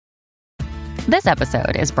This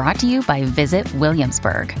episode is brought to you by Visit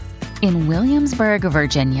Williamsburg. In Williamsburg,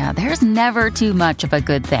 Virginia, there's never too much of a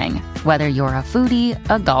good thing. Whether you're a foodie,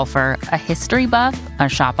 a golfer, a history buff, a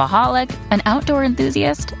shopaholic, an outdoor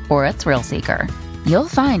enthusiast, or a thrill seeker, you'll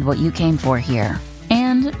find what you came for here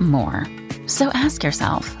and more. So ask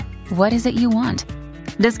yourself, what is it you want?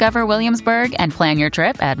 Discover Williamsburg and plan your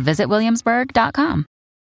trip at visitwilliamsburg.com.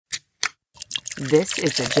 This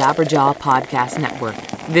is the Jabberjaw Podcast Network.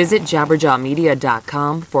 Visit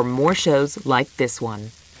jabberjawmedia.com for more shows like this one.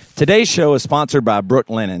 Today's show is sponsored by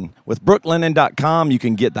Brooklinen. With brooklinen.com, you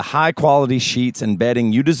can get the high-quality sheets and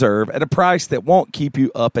bedding you deserve at a price that won't keep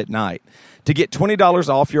you up at night. To get $20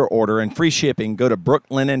 off your order and free shipping, go to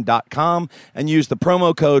brooklinen.com and use the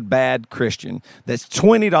promo code BADCHRISTIAN. That's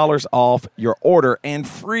 $20 off your order and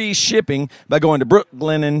free shipping by going to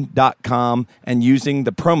brooklinen.com and using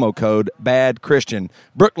the promo code BADCHRISTIAN.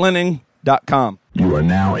 brooklinen.com. You are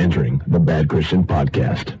now entering the Bad Christian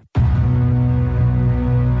Podcast.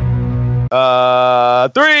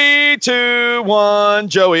 3, 2, 1,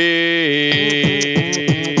 Joey.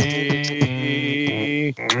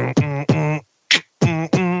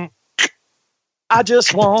 I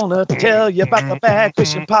just want to tell you about the Bad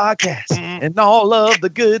Christian Podcast and all of the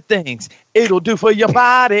good things it'll do for your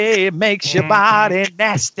body. It makes your body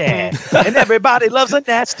nasty. And everybody loves a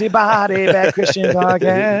nasty body. Bad Christian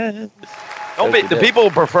Podcast. Do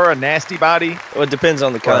people prefer a nasty body? Well, it depends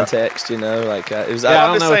on the context, you know. Like I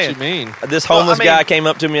don't know what you mean. This homeless guy came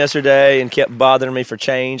up to me yesterday and kept bothering me for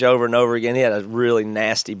change over and over again. He had a really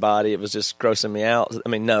nasty body. It was just grossing me out. I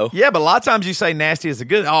mean, no. Yeah, but a lot of times you say nasty is a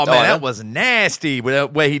good. Oh man, that was nasty. The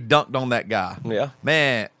way he dunked on that guy. Yeah,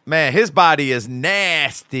 man, his body is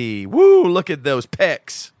nasty. Woo! Look at those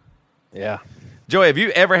pecs. Yeah. Joey, have you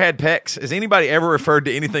ever had pecs? Has anybody ever referred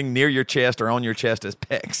to anything near your chest or on your chest as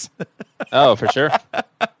pecs? Oh, for sure.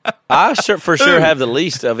 I for sure have the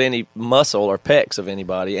least of any muscle or pecs of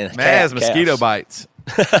anybody. And Matt has mosquito bites.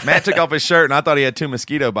 Matt took off his shirt, and I thought he had 2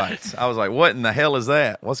 mosquito bites. I was like, what in the hell is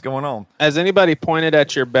that? What's going on? Has anybody pointed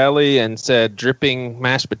at your belly and said dripping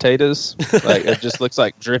mashed potatoes? Like it just looks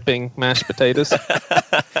like dripping mashed potatoes?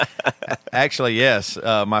 Actually, yes.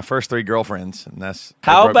 My first 3 girlfriends, and that's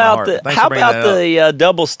how about the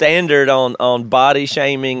double standard on body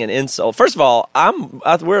shaming and insult? First of all,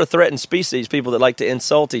 we're a threatened species, people that like to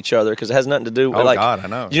insult each other because it has nothing to do with God, I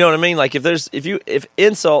know. You know what I mean? Like if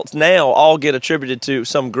insults now all get attributed to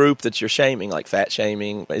some group that you're shaming, like fat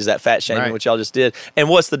shaming, is that fat shaming, right, which y'all just did? And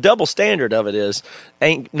what's the double standard of it is,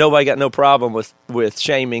 ain't nobody got no problem with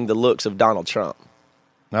shaming the looks of Donald Trump.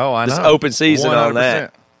 No, I know. This open season 100%. On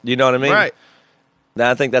that. You know what I mean? Right. Now,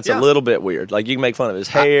 I think that's a little bit weird. Like, you can make fun of his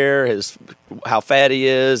hair, how fat he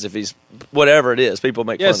is, if he's whatever it is. People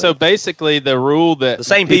make fun of him. So basically the rule that the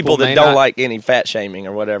same people that don't like any fat shaming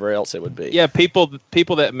or whatever else it would be. Yeah, people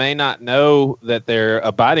that may not know that they're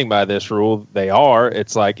abiding by this rule, they are.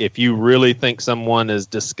 It's like if you really think someone is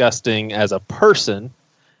disgusting as a person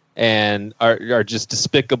and are just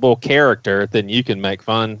despicable character, then you can make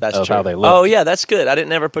fun of how they look. Oh, yeah, that's good. I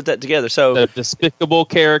didn't ever put that together. So the despicable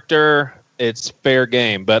character, it's fair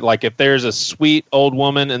game. But like if there's a sweet old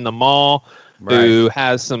woman in the mall who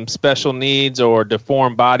has some special needs or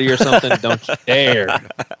deformed body or something, don't you dare.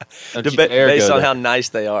 Based on how nice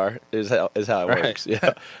they are is how it works.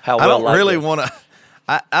 Yeah. How well I don't really want to.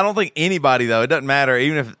 I don't think anybody, though, it doesn't matter,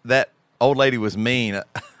 even if that old lady was mean.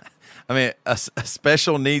 I mean, a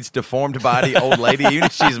special needs deformed body old lady, even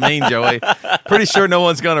if she's mean, Joey, pretty sure no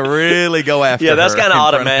one's going to really go after her. Yeah, that's kind of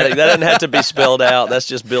automatic. That doesn't have to be spelled out. That's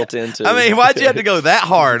just built into. I mean, why'd you have to go that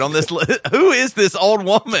hard on this? Who is this old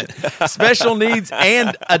woman? Special needs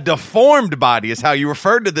and a deformed body is how you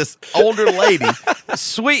referred to this older lady.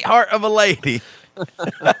 Sweetheart of a lady.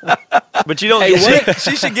 But you don't.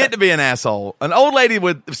 She should get to be an asshole. An old lady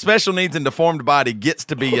with special needs and deformed body gets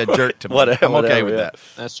to be a jerk to me. I'm okay with that.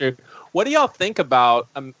 That's true. What do y'all think about?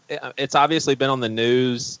 It's obviously been on the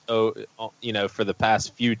news, for the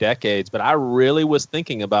past few decades. But I really was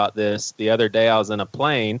thinking about this the other day. I was in a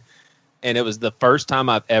plane, and it was the first time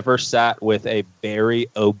I've ever sat with a very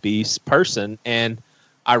obese person, and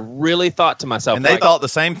I really thought to myself, and they thought the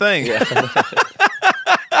same thing. Yeah.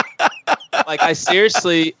 Like I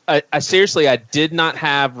seriously, I did not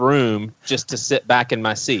have room just to sit back in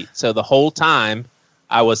my seat. So the whole time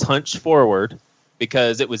I was hunched forward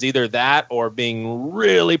because it was either that or being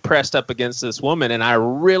really pressed up against this woman. And I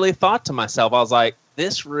really thought to myself, I was like,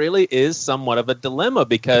 this really is somewhat of a dilemma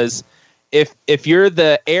because if you're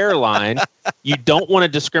the airline, you don't want to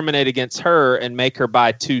discriminate against her and make her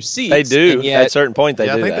buy 2 seats. They do. At a certain point, they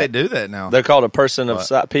do I think that. they do that now. They're called a person of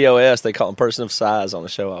POS. They call them person of size on a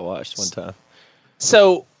show I watched one time.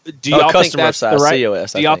 So do y'all think customer that's side, the right?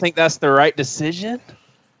 COS, Do y'all think that's the right decision?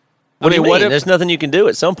 What do you mean? What if, There's nothing you can do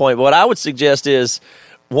at some point. But what I would suggest is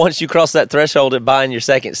once you cross that threshold of buying your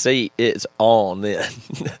second seat, it's on then.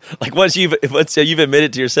 Like once you've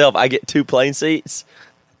admitted to yourself, I get 2 plane seats.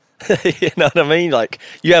 You know what I mean? Like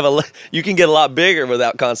you can get a lot bigger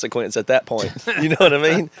without consequence at that point. You know what I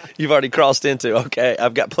mean? You've already crossed into, okay,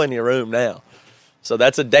 I've got plenty of room now. So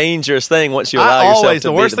that's a dangerous thing once you allow yourself to the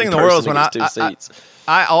be worst the thing in the world is person when who gets 2 seats.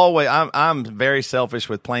 I'm very selfish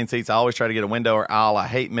with plane seats. I always try to get a window or aisle. I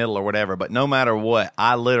hate middle or whatever. But no matter what,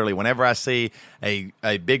 I literally, whenever I see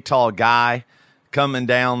a big tall guy coming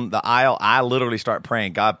down the aisle, I literally start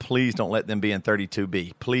praying, God, please don't let them be in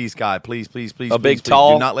 32B. Please, God, please, please, please, please,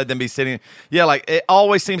 tall? do not let them be sitting. Yeah, like it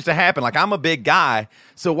always seems to happen. Like I'm a big guy,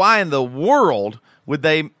 so why in the world would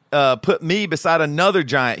they put me beside another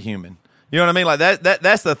giant human? You know what I mean? Like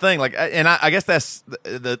that's the thing. Like, and I guess that's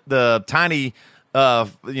the tiny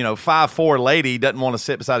 5'4" lady doesn't want to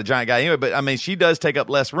sit beside a giant guy anyway, but I mean, she does take up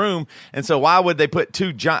less room. And so why would they put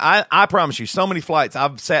 2 giant? I promise you, so many flights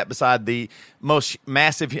I've sat beside the most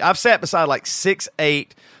massive. I've sat beside like 6'8",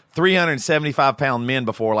 375-pound men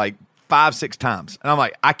before, like 5-6 times. And I'm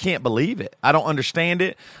like, I can't believe it. I don't understand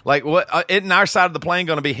it. Like, what isn't our side of the plane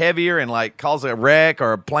going to be heavier and like cause a wreck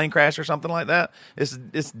or a plane crash or something like that?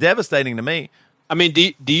 It's devastating to me. I mean,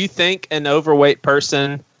 do you think an overweight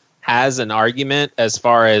person has an argument as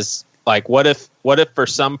far as like what if for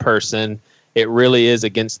some person it really is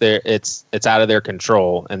against it's out of their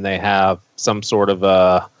control and they have some sort of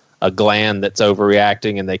a gland that's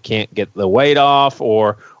overreacting and they can't get the weight off,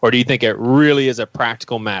 or do you think it really is a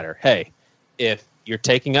practical matter? Hey, if you're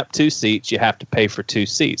taking up 2 seats, you have to pay for 2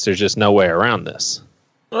 seats. There's just no way around this.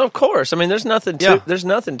 Well, of course. I mean, there's nothing to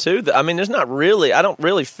that. I mean, there's not really. I don't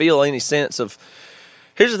really feel any sense of.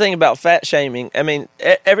 Here's the thing about fat shaming. I mean,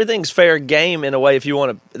 everything's fair game in a way if you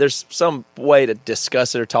want to. There's some way to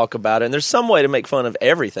discuss it or talk about it, and there's some way to make fun of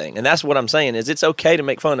everything. And that's what I'm saying is it's okay to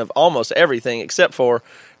make fun of almost everything except for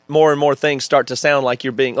more and more things start to sound like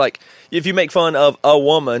you're being like, if you make fun of a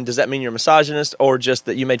woman, does that mean you're misogynist or just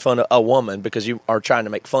that you made fun of a woman because you are trying to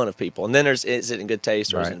make fun of people? And then is it in good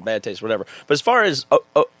taste or is it in bad taste, whatever. But as far as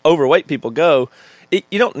overweight people go,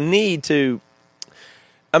 you don't need to.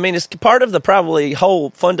 I mean, it's part of the probably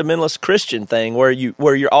whole fundamentalist Christian thing where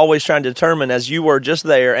you're always trying to determine, as you were just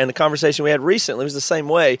there, and the conversation we had recently was the same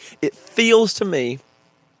way. It feels to me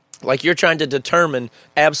like you're trying to determine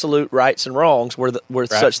absolute rights and wrongs where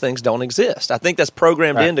such things don't exist. I think that's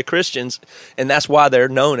programmed into Christians, and that's why they're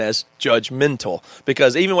known as judgmental.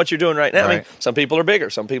 Because even what you're doing right now, I mean, some people are bigger,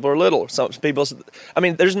 some people are little, some people. I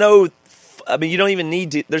mean, you don't even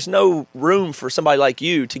need to. There's no room for somebody like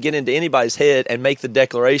you to get into anybody's head and make the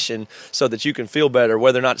declaration so that you can feel better,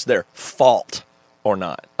 whether or not it's their fault or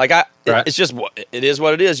not. Like it's just it is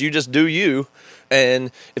what it is. You just do you.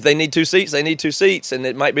 And if they need 2 seats, they need 2 seats, and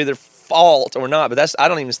it might be their fault or not. But I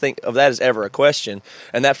don't even think of that as ever a question.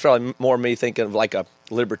 And that's probably more me thinking of like a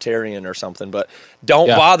libertarian or something. But don't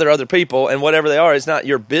bother other people, and whatever they are, it's not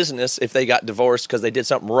your business if they got divorced because they did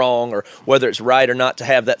something wrong, or whether it's right or not to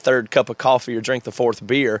have that 3rd cup of coffee or drink the 4th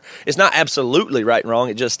beer. It's not absolutely right and wrong.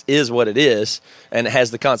 It just is what it is, and it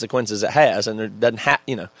has the consequences it has. And there doesn't have,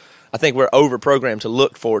 I think we're over-programmed to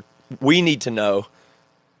look for. We need to know.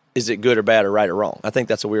 Is it good or bad or right or wrong? I think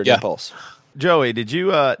that's a weird impulse. Joey, did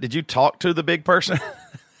you talk to the big person?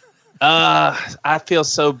 I feel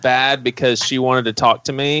so bad because she wanted to talk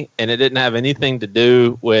to me, and it didn't have anything to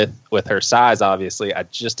do with her size. Obviously, I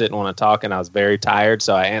just didn't want to talk, and I was very tired,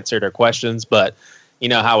 so I answered her questions. But you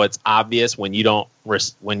know how it's obvious when you don't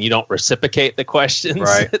reciprocate the questions,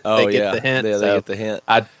 right? They get the hint. Yeah, they get the hint.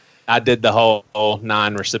 I did the whole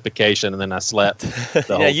non-reciprocation, and then I slept the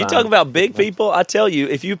whole time. You talk about big people. I tell you,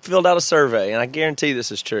 if you filled out a survey, and I guarantee this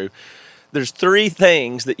is true, there's 3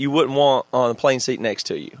 things that you wouldn't want on a plane seat next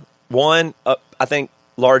to you. One, I think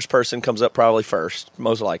large person comes up probably first,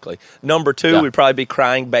 most likely. Number 2 would probably be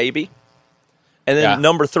crying baby. And then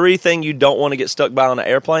number 3 thing you don't want to get stuck by on an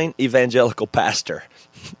airplane, evangelical pastor.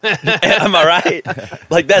 Am I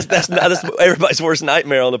right? Like that's everybody's worst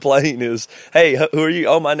nightmare on the plane is, hey, who are you?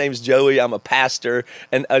 Oh, my name's Joey. I'm a pastor,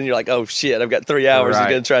 and you're like, oh shit, I've got 3 hours. He's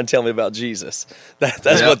going to try and tell me about Jesus.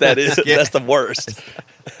 That's what that is. That's the worst.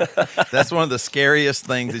 That's one of the scariest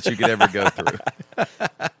things that you could ever go through.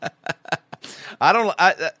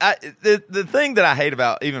 The thing that I hate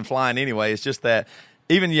about even flying anyway is just that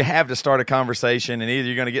even you have to start a conversation, and either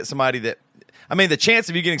you're going to get somebody that. I mean, the chance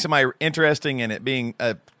of you getting somebody interesting and it being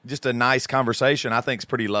just a nice conversation, I think, is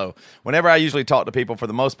pretty low. Whenever I usually talk to people, for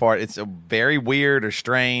the most part, it's a very weird or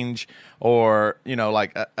strange or,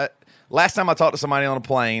 like last time I talked to somebody on a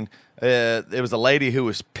plane, it was a lady who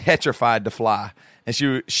was petrified to fly, and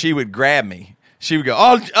she would grab me. She would go,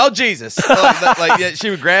 oh Jesus! She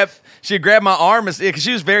would grab my arm because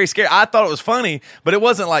she was very scared. I thought it was funny, but it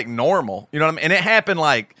wasn't like normal. You know what I mean? And it happened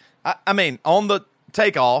like on the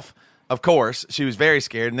takeoff. Of course, she was very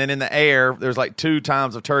scared. And then in the air, there was like 2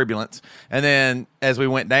 times of turbulence. And then as we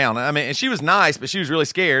went down, and she was nice, but she was really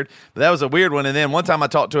scared. But that was a weird one. And then one time I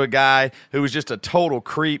talked to a guy who was just a total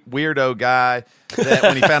creep, weirdo guy that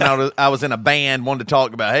when he found out I was in a band, wanted to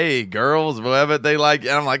talk about, hey, girls, whatever they like. And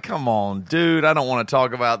I'm like, come on, dude, I don't want to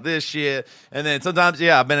talk about this shit. And then sometimes,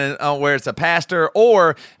 I've been in where it's a pastor.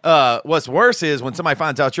 Or what's worse is when somebody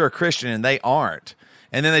finds out you're a Christian and they aren't.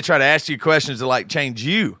 And then they try to ask you questions to like change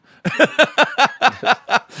you.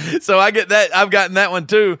 So I get that. I've gotten that one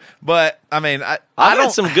too. But I've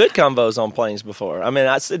had some good combos on planes before. It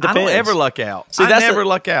depends. I don't ever luck out. See, I never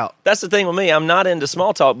luck out. That's the thing with me. I'm not into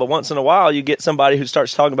small talk, but once in a while you get somebody who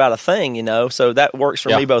starts talking about a thing, so that works for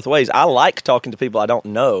me both ways. I like talking to people I don't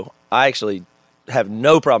know. I actually have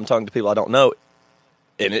no problem talking to people I don't know.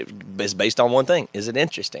 And it is based on one thing. Is it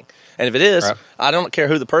interesting? And if it is, right. I don't care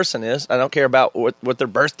who the person is. I don't care about what their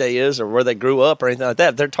birthday is or where they grew up or anything like that.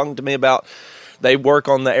 If they're talking to me about they work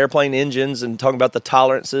on the airplane engines and talking about the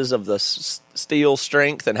tolerances of the steel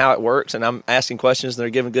strength and how it works, and I'm asking questions and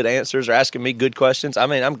they're giving good answers or asking me good questions,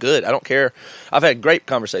 I'm good. I don't care. I've had great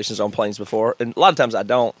conversations on planes before, and a lot of times I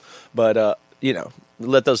don't. But,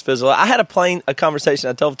 let those fizzle out. I had a conversation.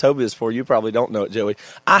 I told Toby this before. You probably don't know it, Joey.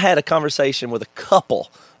 I had a conversation with a couple,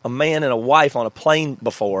 a man and a wife on a plane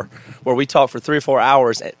before, where we talked for 3 or 4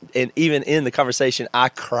 hours, and even in the conversation, I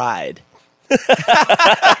cried. Yes,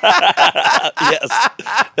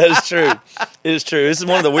 that is true. It is true. This is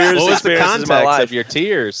one of the weirdest experiences of my life. What was the context of your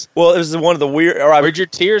tears? Well, it was one of the Where'd your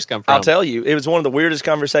tears come from? I'll tell you. It was one of the weirdest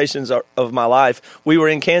conversations of my life. We were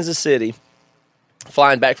in Kansas City,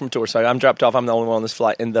 flying back from tour. So I'm dropped off. I'm the only one on this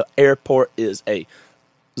flight. And the airport is a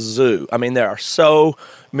zoo. There are so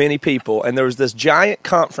many people. And there was this giant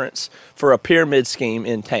conference for a pyramid scheme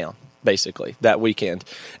in town, basically, that weekend.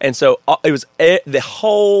 And so it was the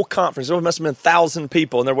whole conference. There must have been 1,000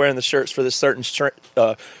 people, and they're wearing the shirts for this certain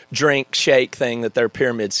drink shake thing that they're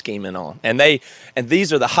pyramid scheming on. And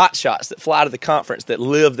these are the hot shots that fly to the conference that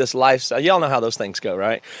live this lifestyle. Y'all know how those things go,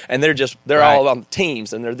 right? And they're right. All on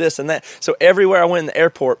teams, and they're this and that. So everywhere I went in the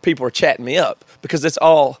airport, people were chatting me up because it's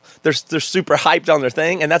all they're super hyped on their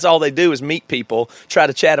thing, and that's all they do is meet people, try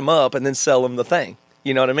to chat them up, and then sell them the thing.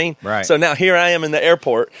 You know what I mean? Right. So now here I am in the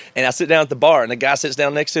airport, and I sit down at the bar, and the guy sits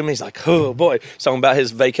down next to me. He's like, oh, boy. He's talking about his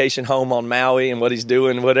vacation home on Maui and what he's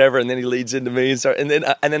doing, whatever. And then he leads into me. And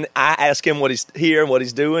then I ask him what he's here and what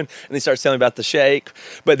he's doing, and he starts telling me about the shake.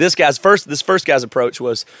 But this first guy's approach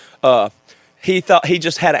was he thought he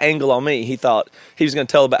just had an angle on me. He thought he was going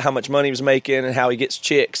to tell about how much money he was making and how he gets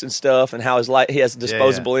chicks and stuff and how he has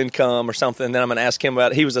disposable income or something. And then I'm going to ask him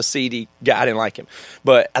about it. He was a seedy guy. I didn't like him.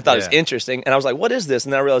 But I thought it was interesting. And I was like, what is this?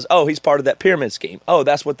 And then I realized, he's part of that pyramid scheme. Oh,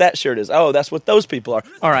 that's what that shirt is. Oh, that's what those people are.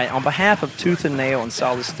 All right, on behalf of Tooth and Nail and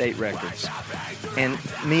Solid State Records, and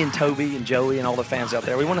me and Toby and Joey and all the fans out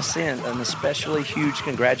there, we want to send an especially huge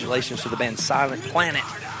congratulations to the band Silent Planet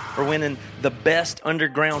for winning the Best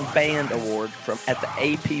Underground Band Award at the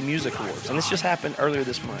AP Music Awards. And this just happened earlier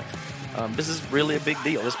this month. This is really a big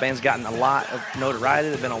deal. This band's gotten a lot of notoriety.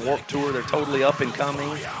 They've been on Warped Tour. They're totally up and coming.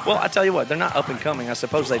 Well, I tell you what, they're not up and coming. I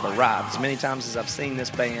suppose they've arrived. As many times as I've seen this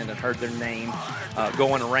band and heard their name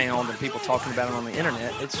going around and people talking about it on the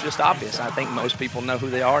internet, it's just obvious. I think most people know who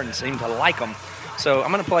they are and seem to like them. So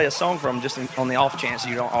I'm going to play a song from them just on the off chance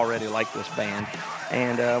you don't already like this band.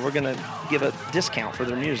 And we're going to give a discount for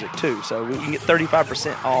their music, too. So you can get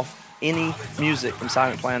 35% off any music from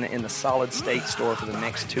Silent Planet in the Solid State store for the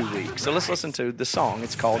next 2 weeks. So let's listen to the song.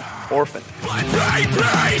 It's called Orphan.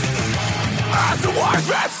 As the wise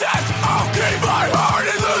man said, I'll keep my heart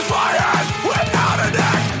and lose my head without a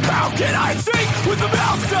neck. How can I sink with the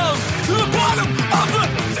millstones to the bottom of the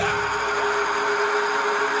sea?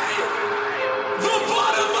 The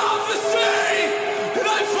bottom of the sea! And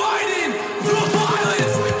I'm fighting the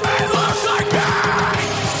violence and looks like me!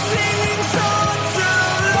 Singing songs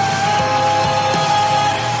of love,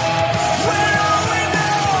 when all we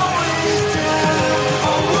know is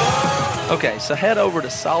death. Okay, so head over to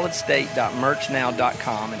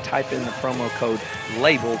solidstate.merchnow.com and type in the promo code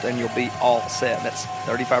LABELED and you'll be all set. That's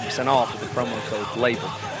 35% off with the promo code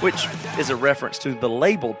LABELED. which is a reference to the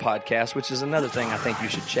Labeled podcast, which is another thing I think you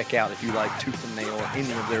should check out if you like Tooth and Nail or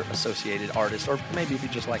any of their associated artists, or maybe if you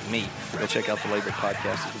just like me, go check out the Labeled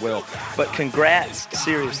podcast as well. But congrats,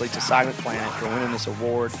 seriously, to Silent Planet for winning this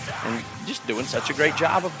award and just doing such a great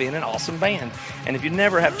job of being an awesome band. And if you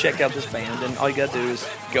never have checked out this band, then all you got to do is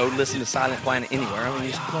go listen to Silent Planet anywhere. I mean,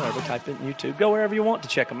 just whatever, type it in YouTube, go wherever you want to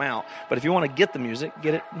check them out. But if you want to get the music,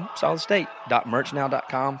 get it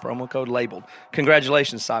solidstate.merchnow.com, promo code Labeled.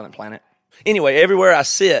 Congratulations, Silent Planet. Anyway, everywhere I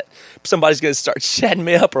sit, somebody's going to start chatting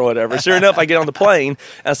me up or whatever. Sure enough, I get on the plane,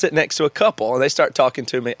 and I sit next to a couple, and they start talking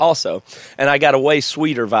to me also. And I got a way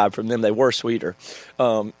sweeter vibe from them. They were sweeter.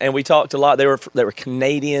 And we talked a lot. They were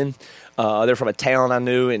Canadian. They're from a town I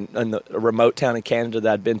knew in a remote town in Canada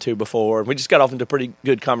that I'd been to before. We just got off into a pretty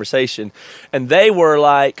good conversation. And they were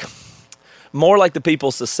like more like the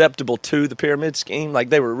people susceptible to the pyramid scheme. Like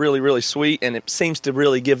they were really, really sweet, and it seems to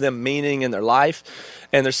really give them meaning in their life.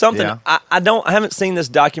 And there's something I haven't seen this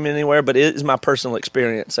documented anywhere, but it is my personal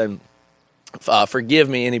experience. And forgive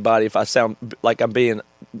me, anybody, if I sound like I'm being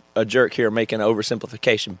a jerk here, making an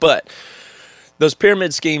oversimplification. But those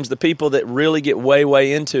pyramid schemes, the people that really get way,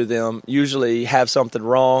 way into them usually have something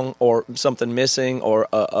wrong or something missing, or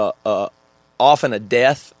often a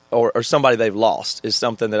death or somebody they've lost is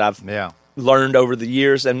something that I've learned over the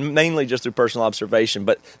years, and mainly just through personal observation.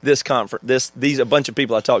 But this conference, these a bunch of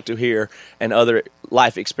people I talked to here and other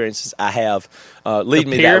life experiences I have lead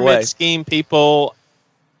me that way. Pyramid scheme people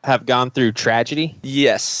have gone through tragedy.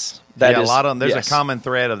 Yes. A lot of them. There's a common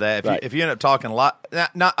thread of that. If you end up talking a lot,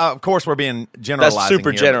 not of course we're being generalizing. That's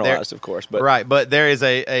super here, generalized, of course, but right. But there is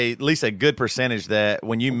at least a good percentage that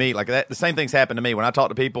when you meet like that, the same things happen to me when I talk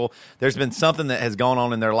to people. There's been something that has gone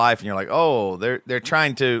on in their life, and you're like, oh, they're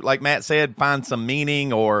trying to, like Matt said, find some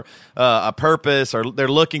meaning or a purpose, or they're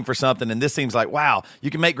looking for something. And this seems like, wow, you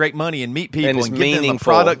can make great money and meet people and give them a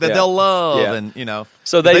product that they'll love, and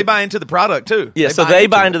so they buy into the product too. Yeah, they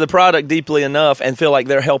buy into the product deeply enough and feel like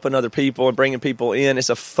they're helping other people and bringing people in. It's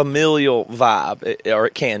a familial vibe, or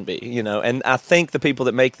it can be, And I think the people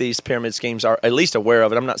that make these pyramid schemes are at least aware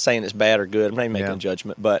of it. I'm not saying it's bad or good. I'm not even making a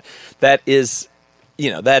judgment, but that is,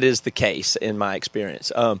 that is the case in my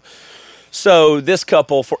experience. So this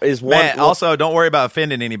couple is one. Matt, also, don't worry about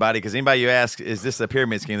offending anybody, because anybody you ask, is this a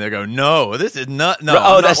pyramid scheme? They go, no, this is not. No,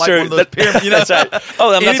 oh, that's true. That's right.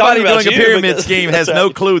 Oh, I'm not talking about doing a pyramid scheme has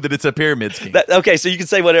no clue that it's a pyramid scheme. Okay, so you can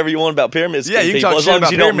say whatever you want about pyramid scheme you can people, talk as long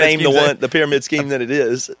as you don't name the pyramid scheme that it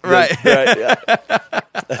is. Right. Yeah.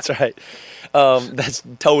 That's right. That's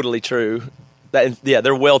totally true.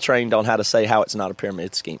 They're well trained on how to say how it's not a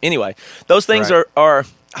pyramid scheme. Anyway, those things are.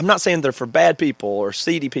 I'm not saying they're for bad people or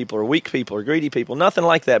seedy people or weak people or greedy people, nothing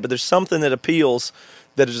like that, but there's something that appeals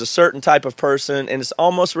that is a certain type of person, and it's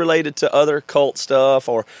almost related to other cult stuff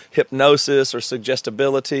or hypnosis or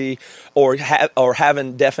suggestibility or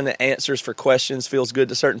having definite answers for questions feels good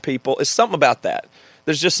to certain people. It's something about that.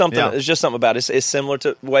 There's just something. There's just something about it. It's similar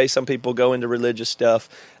to the way some people go into religious stuff.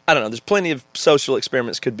 I don't know. There's plenty of social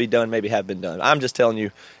experiments could be done, maybe have been done. I'm just telling you,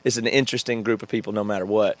 it's an interesting group of people, no matter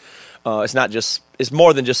what. It's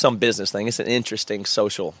more than just some business thing. It's an interesting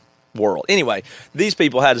social world. Anyway, these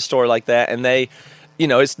people had a story like that, and they,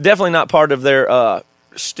 it's definitely not part of their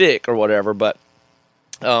shtick or whatever. But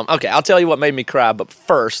okay, I'll tell you what made me cry. But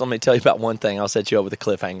first, let me tell you about one thing. I'll set you up with a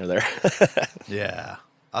cliffhanger there. Yeah,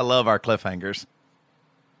 I love our cliffhangers.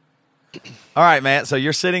 All right, Matt. So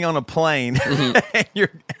you're sitting on a plane, and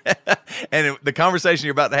the conversation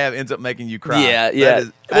you're about to have ends up making you cry. Yeah.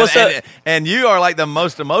 And you are like the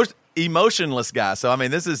most emotionless guy. So I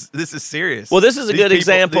mean, this is serious. Well, this is a good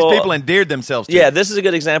example. These people endeared themselves to you. This is a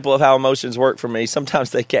good example of how emotions work for me. Sometimes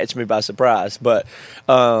they catch me by surprise, but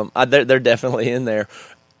they're definitely in there.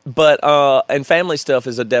 But and family stuff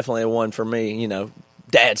is definitely a one for me.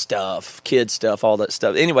 Dad stuff, kid stuff, all that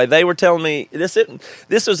stuff. Anyway, they were telling me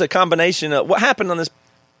this was a combination of what happened on this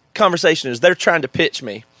conversation is they're trying to pitch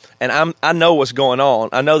me, and I know what's going on.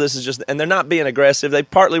 I know this is just, and they're not being aggressive. They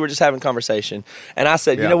partly were just having conversation, and I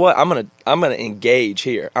said, you know what, I'm gonna engage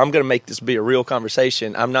here. I'm gonna make this be a real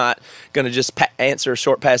conversation. I'm not gonna just answer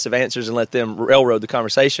short passive answers and let them railroad the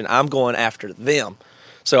conversation. I'm going after them.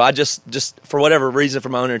 So I just for whatever reason, for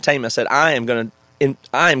my own entertainment, I said I am going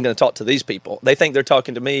to talk to these people. They think they're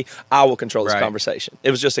talking to me. I will control this conversation.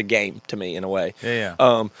 It was just a game to me in a way. Yeah.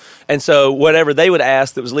 And so whatever they would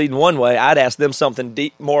ask that was leading one way, I'd ask them something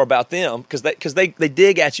deep more about them because they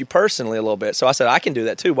dig at you personally a little bit. So I said, I can do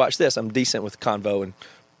that too. Watch this. I'm decent with convo and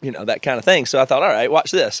that kind of thing. So I thought, all right,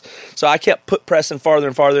 watch this. So I kept pressing farther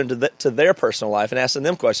and farther into their personal life and asking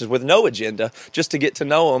them questions with no agenda, just to get to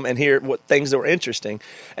know them and hear what things that were interesting.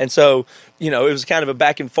 And so, it was kind of a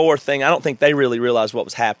back and forth thing. I don't think they really realized what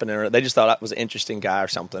was happening, or they just thought I was an interesting guy or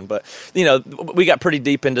something. But, we got pretty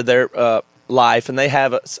deep into their life, and they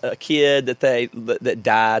have a kid that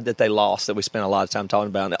died, that they lost, that we spent a lot of time talking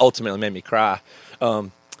about, and it ultimately made me cry.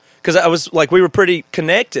 Because I was like, we were pretty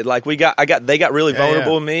connected. Like they got really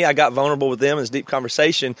vulnerable with me. I got vulnerable with them in this deep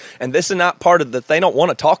conversation. And this is not part of they don't want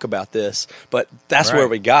to talk about this, but that's where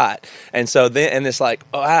we got. And so then, it's like,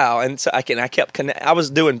 oh, wow. And so I kept I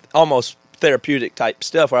was doing almost therapeutic type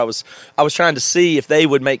stuff where I was trying to see if they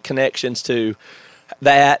would make connections to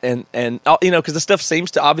that and because the stuff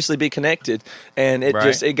seems to obviously be connected, and it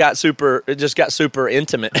just got super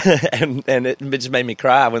intimate and it just made me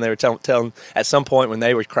cry when they were telling at some point when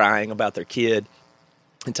they were crying about their kid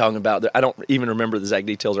and talking about I don't even remember the exact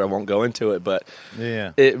details, or I won't go into it, but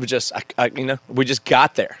it was just we just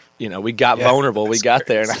got there. We got vulnerable. We got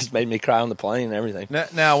there, and it just made me cry on the plane and everything.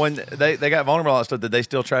 Now when they got vulnerable and stuff, did they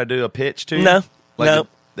still try to do a pitch to you? No. No.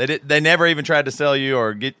 They never even tried to sell you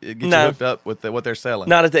or get you hooked up with what they're selling.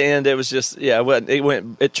 Not at the end. It was just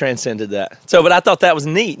it transcended that. So, but I thought that was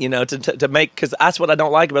neat, to make, because that's what I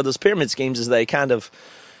don't like about those pyramid schemes is they kind of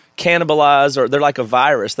cannibalize, or they're like a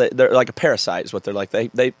virus. They're like a parasite is what they're like.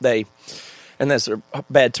 They and those are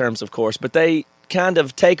bad terms, of course, but they kind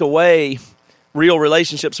of take away real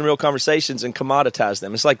relationships and real conversations and commoditize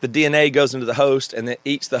them. It's like the DNA goes into the host and it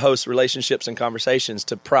eats the host's relationships and conversations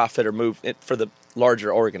to profit or move it for the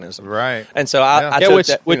larger organism. Right. And so I took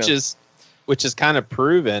that, which is kind of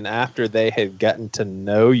proven after they have gotten to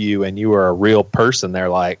know you and you were a real person. They're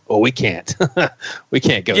like, well, we can't go.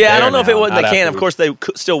 Yeah, I don't know if it wasn't they can. Of course, they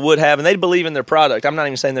still would have, and they believe in their product. I'm not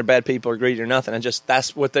even saying they're bad people or greedy or nothing. And just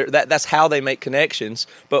that's what that's how they make connections.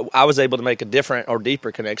 But I was able to make a different or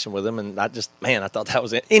deeper connection with them, and I thought that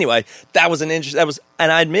was it. Anyway, that was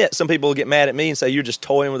and I admit some people will get mad at me and say you're just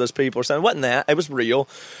toying with those people or something. It wasn't that. It was real,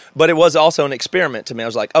 but it was also an experiment to me. I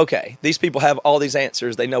was like, okay, these people have all these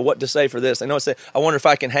answers. They know what to say for this. They know what to say. I wonder if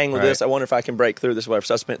I can hang with this. I wonder if I can break through this. Whatever.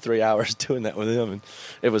 So I spent 3 hours doing that with them, and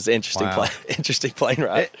it was interesting. Wow. Interesting plane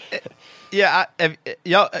ride.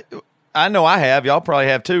 I know I have. Y'all probably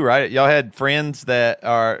have too, right? Y'all had friends that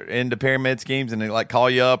are into pyramid schemes, and they like call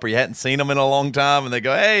you up, or you hadn't seen them in a long time, and they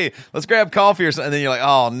go, "Hey, let's grab coffee or something." And then you're like,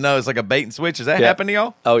 "Oh no, it's like a bait and switch." Does that happen to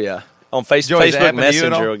y'all? Oh yeah, on Facebook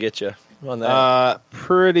Messenger will get you on that.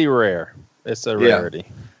 Pretty rare. It's a rarity.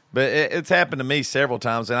 But it's happened to me several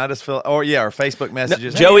times, and I just feel, or Facebook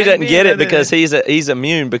messages. No, Joey doesn't get it because he's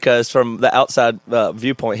immune, because from the outside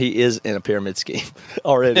viewpoint, he is in a pyramid scheme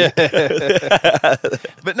already.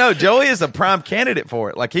 But no, Joey is a prime candidate for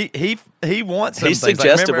it. Like he wants some He's things.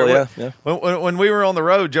 suggestible, like, yeah. When we were on the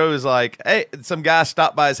road, Joey was like, "Hey," some guy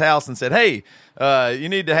stopped by his house and said, "Hey, you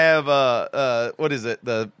need to have what is it?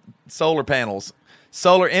 The solar panels,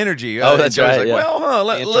 solar energy." Oh, that's right. Well,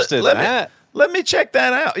 let me check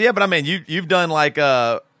that out. Yeah, but I mean, you've done like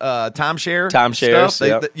timeshares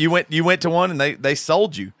stuff. You went to one and they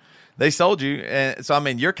sold you. And so I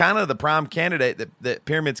mean, you're kind of the prime candidate that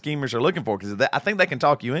pyramid schemers are looking for, because I think they can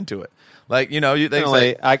talk you into it. Like, they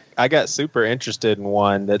say, I got super interested in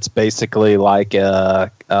one that's basically like I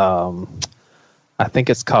think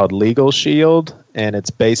it's called Legal Shield, and it's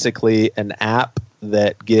basically an app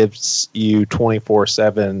that gives you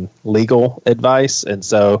 24/7 legal advice. And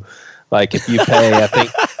so, like, if you pay, I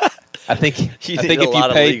think if you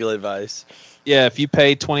pay legal advice. Yeah, if you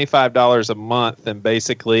pay $25 a month, then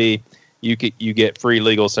basically you get free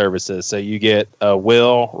legal services. So you get a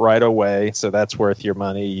will right away, so that's worth your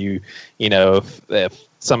money. If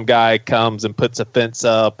some guy comes and puts a fence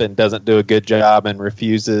up and doesn't do a good job and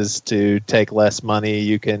refuses to take less money,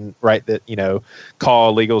 you can write that,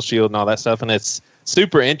 call Legal Shield and all that stuff. And it's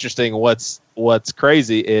super interesting. What's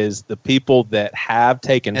crazy is the people that have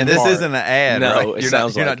taken and part. This isn't an ad, no, right?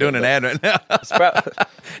 You're not doing an ad right now.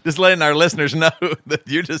 Just letting our listeners know that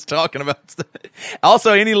you're just talking about stuff.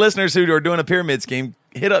 Also, any listeners who are doing a pyramid scheme,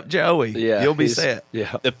 hit up Joey. Yeah, you'll be set.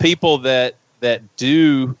 Yeah. The people that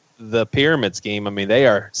do the pyramid scheme, I mean, they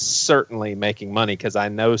are certainly making money, because I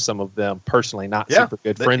know some of them personally, not super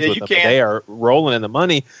good friends with them, but they are rolling in the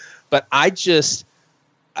money. But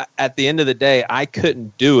at the end of the day, I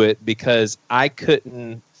couldn't do it because I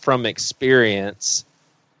couldn't, from experience,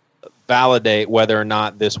 validate whether or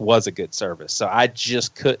not this was a good service. So I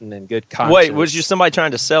just couldn't, in good conscience. Wait, was you somebody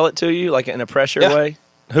trying to sell it to you, like in a pressure way?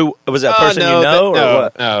 Who was that person or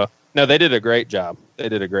what? No, they did a great job. They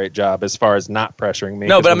did a great job as far as not pressuring me.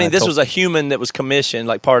 No, but I mean, this was a human that was commissioned,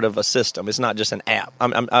 like part of a system. It's not just an app.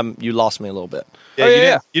 You lost me a little bit.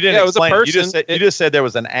 Yeah, you didn't it was a explain. person. You just said there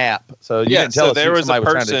was an app. So you didn't tell us there was a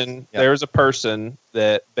somebody person. There was a person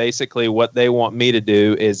that basically what they want me to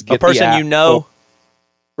do is get a person the app. you know.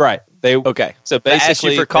 Right. Okay. So they ask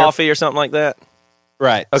you for coffee or something like that.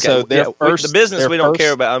 Right. Okay. So the business we don't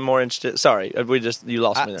care about. I'm more interested. Sorry, you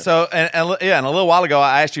lost me there. So and a little while ago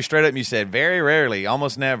I asked you straight up, and you said very rarely,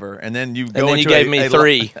 almost never, and then you go. And then you gave me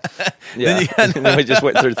three. Yeah. And then we just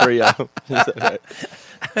went through three of them.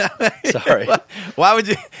 Sorry. Why would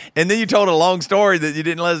you? And then you told a long story that you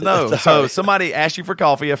didn't let us know. So somebody asked you for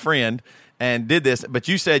coffee, a friend, and did this, but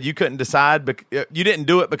you said you couldn't decide. You didn't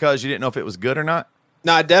do it because you didn't know if it was good or not.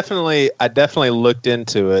 No, I definitely looked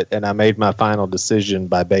into it, and I made my final decision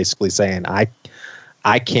by basically saying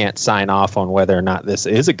I can't sign off on whether or not this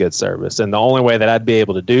is a good service, and the only way that I'd be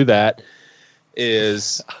able to do that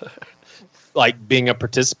is like being a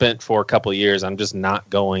participant for a couple of years. I'm just not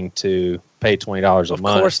going to pay $20 a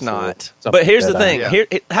month. Of course not. But here's the thing.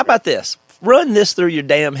 How about this? Run this through your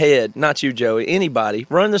damn head. Not you, Joey. Anybody.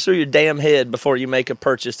 Run this through your damn head before you make a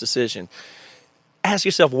purchase decision. Ask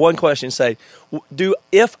yourself one question. Say,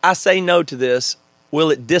 if I say no to this,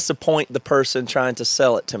 will it disappoint the person trying to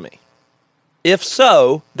sell it to me? If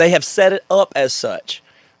so, they have set it up as such.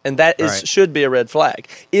 And that should be a red flag.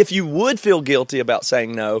 If you would feel guilty about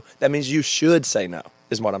saying no, that means you should say no,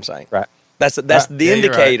 is what I'm saying. Right. That's the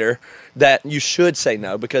indicator that you should say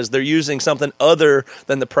no, because they're using something other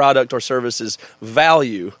than the product or service's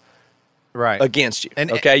value against you.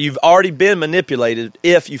 Okay, you've already been manipulated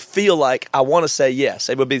if you feel like, I want to say yes.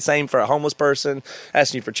 It would be the same for a homeless person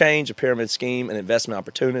asking you for change, a pyramid scheme, an investment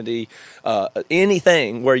opportunity,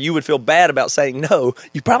 anything where you would feel bad about saying no.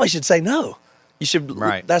 You probably should say no. You should.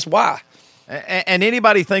 Right. That's why. And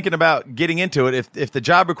anybody thinking about getting into it, if the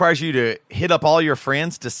job requires you to hit up all your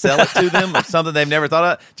friends to sell it to them of something they've never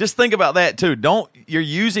thought of, just think about that too. You're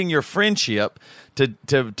using your friendship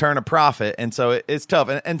to turn a profit, and so it's tough.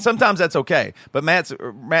 And sometimes that's okay. But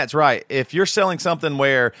Matt's right. If you're selling something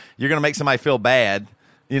where you're going to make somebody feel bad,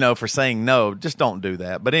 for saying no, just don't do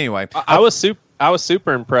that. But anyway, I was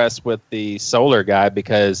super impressed with the solar guy,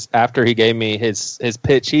 because after he gave me his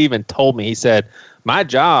pitch, he even told me, he said, my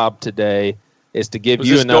job today is to give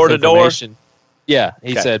you enough information. Yeah,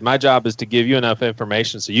 he said, my job is to give you enough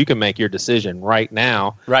information so you can make your decision right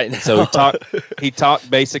now. Right now. So he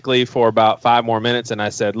talked basically for about 5 more minutes, and I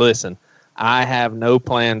said, listen, I have no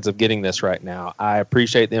plans of getting this right now. I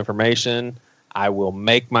appreciate the information. I will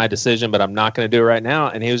make my decision, but I'm not going to do it right now.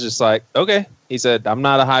 And he was just like, okay. He said, I'm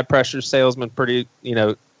not a high-pressure salesman,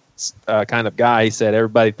 kind of guy. He said,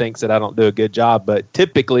 everybody thinks that I don't do a good job, but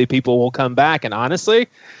typically people will come back. And honestly,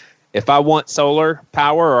 if I want solar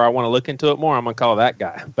power or I want to look into it more, I'm going to call that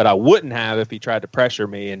guy. But I wouldn't have if he tried to pressure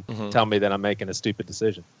me and tell me that I'm making a stupid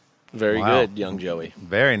decision. Very good, young Joey.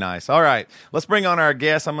 Very nice. All right, let's bring on our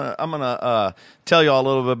guest. I'm gonna tell you all a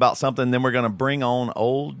little bit about something. Then we're gonna bring on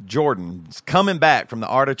old Jordan. He's coming back from the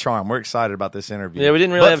Art of Charm. We're excited about this interview. Yeah, we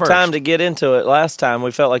didn't really have time to get into it last time.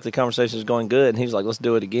 We felt like the conversation was going good, and he was like, "Let's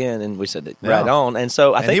do it again." And we said, "Right on." And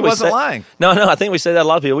so I think he wasn't lying. No, I think we said that a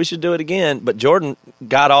lot of people. We should do it again. But Jordan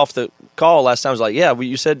got off the call last time. Was like, "Yeah,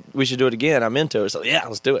 you said we should do it again. I'm into it." So yeah,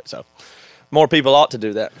 let's do it. So more people ought to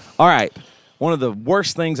do that. All right. One of the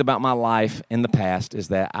worst things about my life in the past is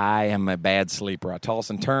that I am a bad sleeper. I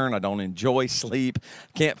toss and turn. I don't enjoy sleep.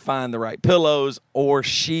 Can't find the right pillows or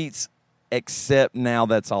sheets, except now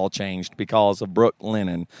that's all changed because of Brook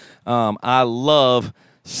Linen. I love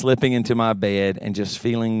slipping into my bed and just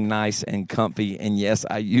feeling nice and comfy. And yes,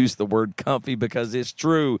 I use the word comfy because it's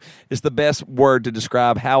true. It's the best word to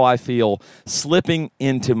describe how I feel slipping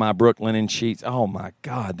into my Brook Linen sheets. Oh my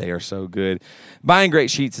God, they are so good. Buying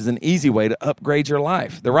great sheets is an easy way to upgrade your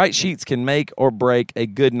life. The right sheets can make or break a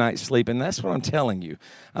good night's sleep, and that's what I'm telling you.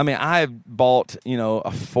 I mean, I've bought,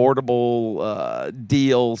 affordable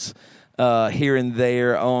deals here and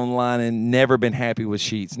there online and never been happy with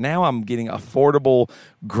sheets. Now I'm getting affordable,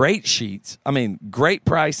 great sheets. I mean, great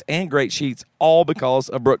price and great sheets, all because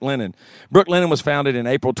of Brook Linen. Brook Linen was founded in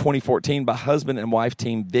April 2014 by husband and wife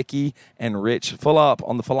team Vicky and Rich, full up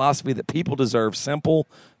on the philosophy that people deserve simple,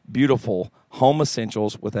 beautiful home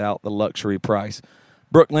essentials without the luxury price.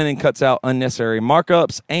 Brook Linen cuts out unnecessary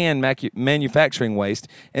markups and manufacturing waste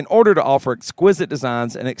in order to offer exquisite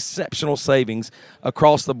designs and exceptional savings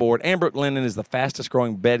across the board. And Brook Linen is the fastest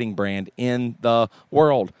growing bedding brand in the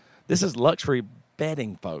world. This is luxury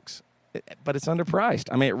bedding, folks. but it's underpriced.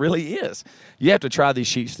 I mean, it really is. You have to try these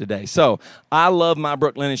sheets today. So I love my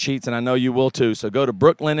Brooklinen sheets, and I know you will too. So go to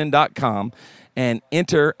brooklinen.com and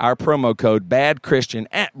enter our promo code BADCHRISTIAN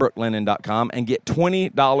at brooklinen.com and get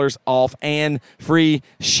 $20 off and free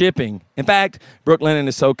shipping. In fact, Brooklinen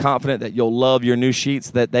is so confident that you'll love your new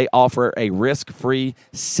sheets that they offer a risk-free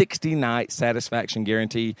 60-night satisfaction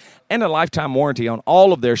guarantee and a lifetime warranty on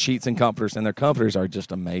all of their sheets and comforters, and their comforters are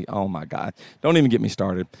just amazing. Oh, my God. Don't even get me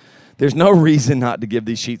started. There's no reason not to give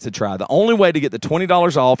these sheets a try. The only way to get the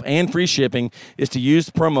 $20 off and free shipping is to use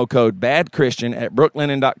the promo code BADCHRISTIAN at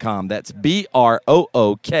brooklinen.com. That's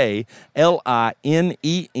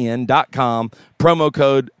BROOKLINEN.com. Promo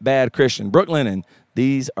code BADCHRISTIAN. Brooklinen,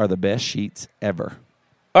 these are the best sheets ever.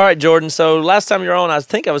 All right, Jordan. So last time you were on, I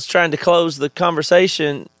think I was trying to close the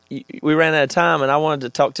conversation. We ran out of time, and I wanted to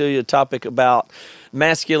talk to you a topic about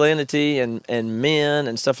masculinity and men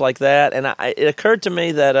and stuff like that. And it occurred to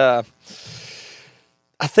me that I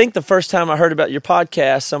think the first time I heard about your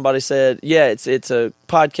podcast, somebody said, yeah, it's a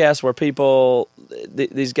podcast where people,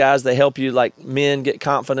 these guys, they help you, like men, get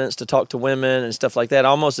confidence to talk to women and stuff like that,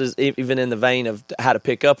 almost as even in the vein of how to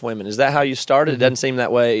pick up women. Is that how you started? Mm-hmm. It doesn't seem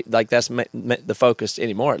that way, like that's the focus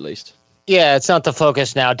anymore, at least. Yeah, it's not the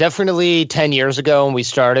focus now. Definitely 10 years ago when we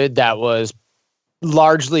started, that was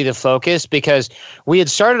largely the focus, because we had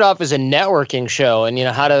started off as a networking show and,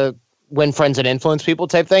 how to win friends and influence people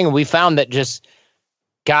type thing. And we found that just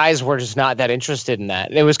guys were just not that interested in that.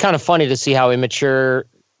 And it was kind of funny to see how immature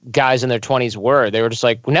guys in their 20s were. They were just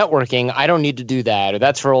like, networking, I don't need to do that, or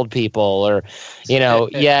that's for old people, or,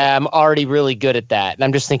 yeah, I'm already really good at that. And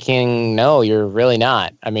I'm just thinking, no, you're really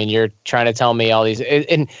not. I mean, you're trying to tell me all these,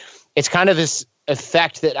 and it's kind of this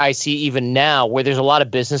effect that I see even now, where there's a lot of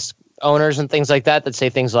business owners and things like that say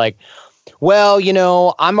things like, well,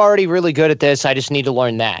 I'm already really good at this, I just need to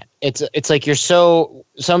learn that. It's like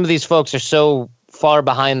some of these folks are so far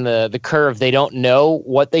behind the curve, they don't know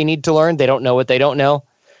what they need to learn, they don't know what they don't know.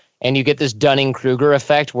 And you get this Dunning-Kruger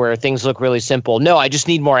effect where things look really simple. No, I just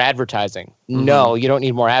need more advertising. Mm-hmm. No, you don't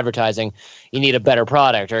need more advertising. You need a better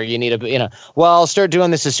product, or you need well, I'll start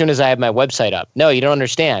doing this as soon as I have my website up. No, you don't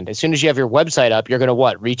understand. As soon as you have your website up, you're going to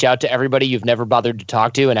what? Reach out to everybody you've never bothered to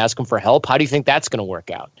talk to and ask them for help? How do you think that's going to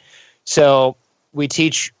work out? So we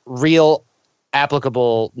teach real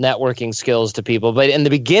applicable networking skills to people. But in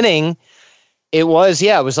the beginning, it was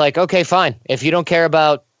like, okay, fine. If you don't care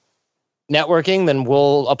about networking, then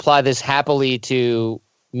we'll apply this happily to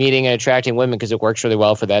meeting and attracting women, because it works really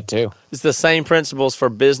well for that too. It's the same principles for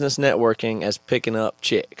business networking as picking up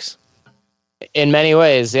chicks. In many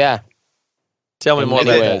ways, yeah. Tell me more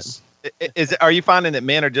about that. Are you finding that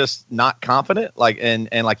men are just not confident,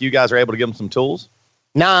 and like you guys are able to give them some tools?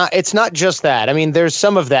 Nah, it's not just that. I mean, there's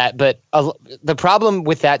some of that, but the problem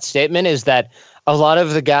with that statement is that a lot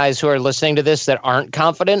of the guys who are listening to this that aren't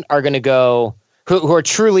confident are going to go, who are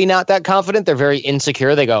truly not that confident, they're very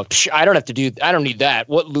insecure. They go, I don't need that.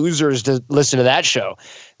 What losers to listen to that show?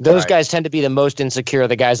 Those guys tend to be the most insecure,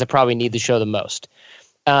 the guys that probably need the show the most.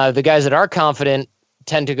 The guys that are confident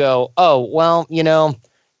tend to go, oh, well,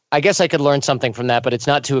 I guess I could learn something from that, but it's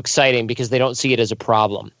not too exciting because they don't see it as a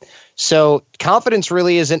problem. So confidence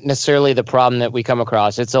really isn't necessarily the problem that we come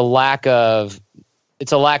across. It's a lack of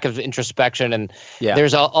introspection, and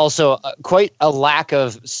there's also quite a lack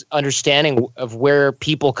of understanding of where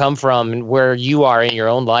people come from and where you are in your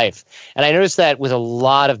own life. And I noticed that with a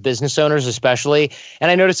lot of business owners especially,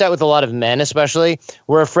 and I noticed that with a lot of men especially.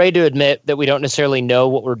 We're afraid to admit that we don't necessarily know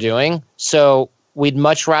what we're doing, so we'd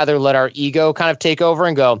much rather let our ego kind of take over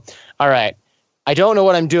and go, all right, I don't know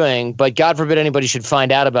what I'm doing, but God forbid anybody should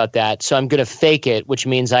find out about that, so I'm going to fake it, which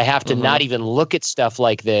means I have to not even look at stuff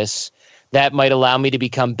like this. That might allow me to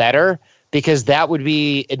become better, because that would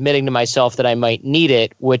be admitting to myself that I might need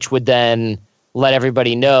it, which would then let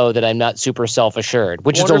everybody know that I'm not super self-assured,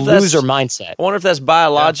 which is a loser mindset. I wonder if that's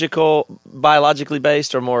biologically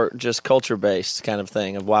based, or more just culture-based kind of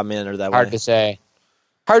thing of why men are that way.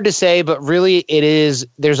 Hard to say, but really it is.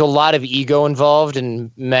 There's a lot of ego involved,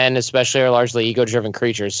 and men especially are largely ego-driven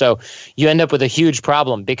creatures. So you end up with a huge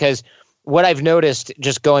problem, because what I've noticed,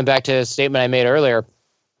 just going back to a statement I made earlier,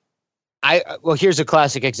 here's a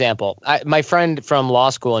classic example. My friend from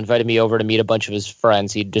law school invited me over to meet a bunch of his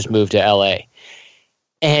friends. He'd just moved to LA.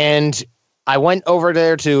 And I went over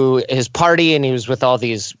there to his party, and he was with all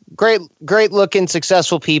these great looking,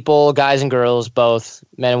 successful people, guys and girls, both,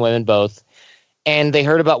 men and women, both. And they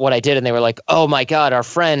heard about what I did, and they were like, oh my God, our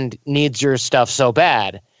friend needs your stuff so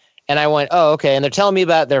bad. And I went, oh, okay. And they're telling me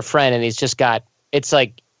about their friend, and it's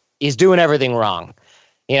like, he's doing everything wrong.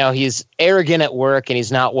 he's arrogant at work and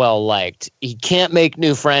he's not well liked. He can't make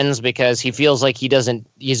new friends because he feels like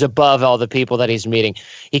he's above all the people that he's meeting.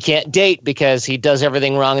 He can't date because he does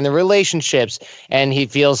everything wrong in the relationships. And he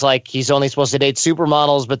feels like he's only supposed to date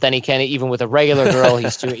supermodels, but then he can't, even with a regular girl,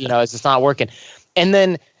 he's too, it's not working. And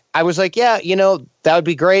then I was like, yeah, that would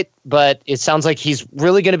be great, but it sounds like he's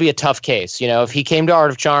really going to be a tough case. If he came to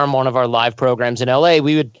Art of Charm, one of our live programs in LA,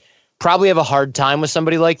 we would probably have a hard time with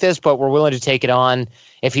somebody like this, but we're willing to take it on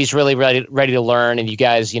if he's really ready to learn, and you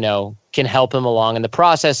guys, can help him along in the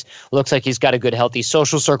process. Looks like he's got a good, healthy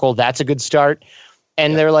social circle. That's a good start.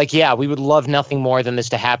 And they're like, yeah, we would love nothing more than this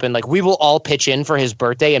to happen. Like, we will all pitch in for his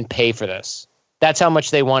birthday and pay for this. That's how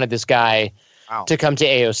much they wanted this guy to come to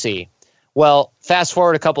AOC. Well, fast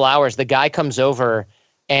forward a couple hours, the guy comes over,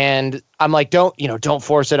 and I'm like, don't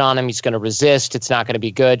force it on him. He's going to resist. It's not going to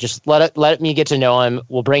be good. Just let me get to know him.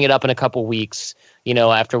 We'll bring it up in a couple weeks,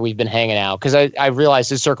 after we've been hanging out. Because I realized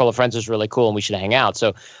his circle of friends is really cool and we should hang out.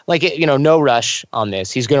 So, no rush on this.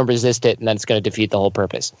 He's going to resist it, and then it's going to defeat the whole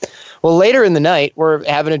purpose. Well, later in the night, we're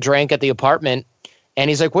having a drink at the apartment, and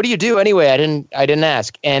he's like, what do you do anyway? I didn't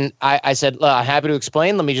ask. And I said, I'm happy to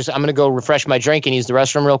explain. I'm going to go refresh my drink and use the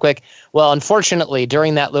restroom real quick. Well, unfortunately,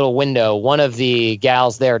 during that little window, one of the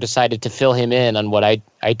gals there decided to fill him in on what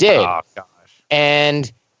I did. Oh, gosh. And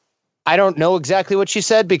I don't know exactly what she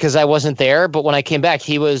said because I wasn't there. But when I came back,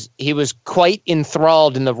 he was quite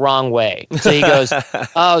enthralled in the wrong way. So he goes,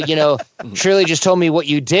 oh, Shirley just told me what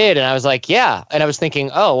you did. And I was like, yeah. And I was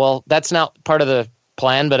thinking, oh, well, that's not part of the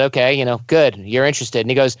plan, but okay, good. You're interested. And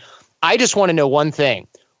he goes, I just want to know one thing.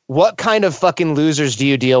 What kind of fucking losers do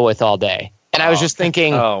you deal with all day? And I was just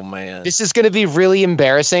thinking, oh man, this is going to be really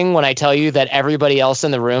embarrassing when I tell you that everybody else in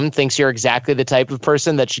the room thinks you're exactly the type of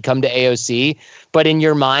person that should come to AOC. But in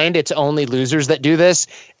your mind, it's only losers that do this.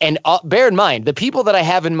 And bear in mind, the people that I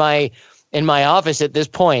have in my office at this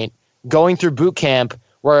point going through boot camp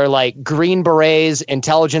were like Green Berets,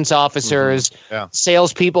 intelligence officers,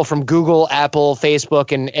 salespeople from Google, Apple,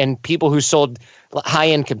 Facebook, and people who sold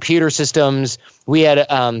high-end computer systems. We had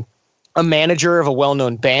a manager of a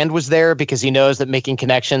well-known band was there because he knows that making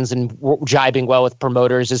connections and jibing well with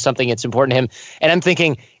promoters is something that's important to him. And I'm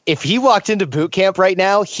thinking, if he walked into boot camp right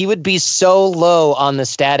now, he would be so low on the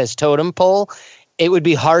status totem pole, it would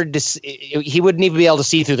be hard to he wouldn't even be able to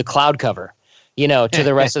see through the cloud cover, to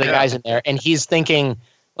the rest of the guys in there. And he's thinking,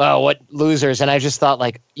 oh, what losers. And I just thought,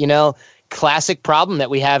 classic problem that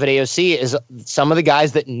we have at AOC is some of the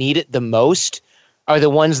guys that need it the most are the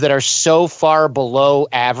ones that are so far below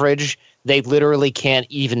average, they literally can't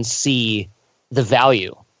even see the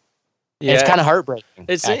value. Yeah. It's kind of heartbreaking,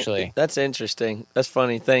 actually. That's interesting. That's a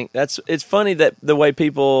funny thing. It's funny that the way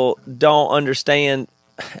people don't understand.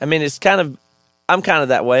 I mean, I'm kind of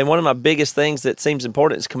that way. And one of my biggest things that seems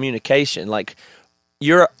important is communication. Like,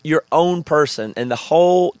 you're your own person, and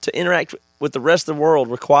to interact with the rest of the world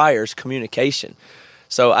requires communication.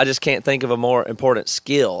 So I just can't think of a more important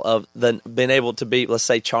skill than being able to be, let's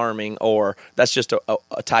say, charming, or that's just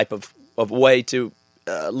a type of way to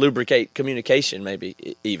lubricate communication, maybe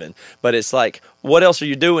even. But it's like, what else are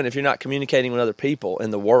you doing if you're not communicating with other people in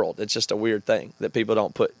the world? It's just a weird thing that people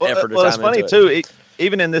don't put effort or time into. Well, it's funny, too.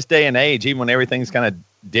 Even in this day and age, even when everything's kind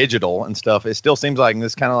of digital and stuff, it still seems like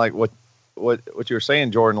this kind of like what you were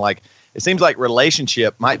saying, Jordan, like, it seems like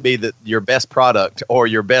relationship might be your best product or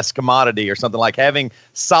your best commodity or something. Like, having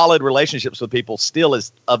solid relationships with people still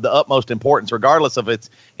is of the utmost importance, regardless of it's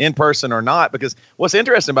in person or not. Because what's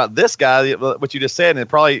interesting about this guy, what you just said, and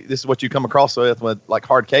probably this is what you come across with like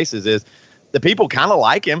hard cases, is the people kind of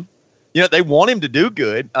like him. They want him to do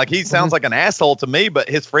good. Like, he sounds like an asshole to me, but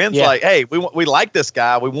his friends like, hey, we like this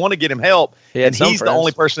guy. We want to get him help. And he's the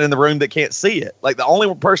only person in the room that can't see it. Like, the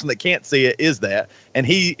only person that can't see it is that. And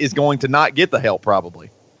he is going to not get the help probably.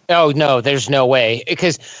 Oh, no, there's no way.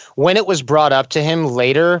 Because when it was brought up to him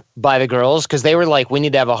later by the girls, because they were like, we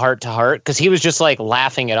need to have a heart-to-heart, because he was just like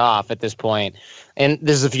laughing it off at this point. And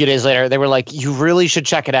this is a few days later. They were like, you really should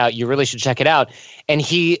check it out. You really should check it out. And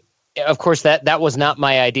he... Of course, that was not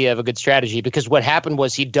my idea of a good strategy, because what happened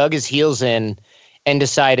was he dug his heels in and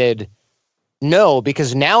decided, no,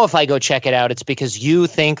 because now if I go check it out, it's because you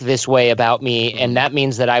think this way about me, and that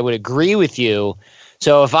means that I would agree with you.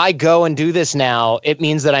 So if I go and do this now, it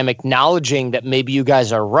means that I'm acknowledging that maybe you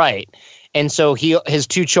guys are right. And so his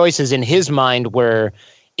two choices in his mind were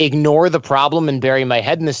ignore the problem and bury my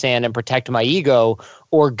head in the sand and protect my ego,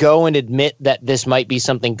 or go and admit that this might be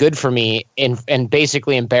something good for me and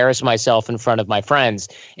basically embarrass myself in front of my friends.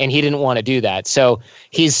 And he didn't want to do that. So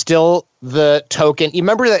he's still the token. You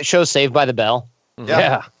remember that show Saved by the Bell?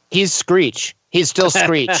 Yeah. He's Screech. He's still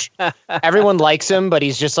Screech. Everyone likes him, but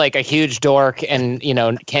he's just like a huge dork and,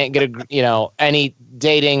 can't get any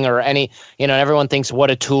dating or any, everyone thinks what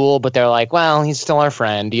a tool, but they're like, well, he's still our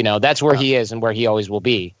friend. That's where he is and where he always will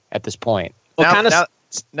be at this point.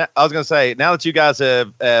 Now, I was going to say, now that you guys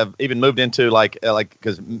have even moved into like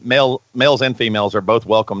because males and females are both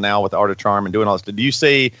welcome now with the Art of Charm and doing all this. Do you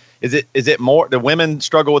see? Is it more? Do women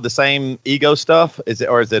struggle with the same ego stuff? Is it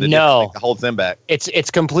a different thing that holds them back?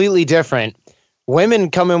 It's completely different.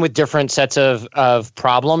 Women come in with different sets of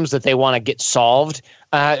problems that they want to get solved.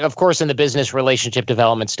 Of course, in the business relationship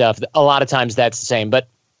development stuff, a lot of times that's the same. But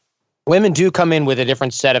women do come in with a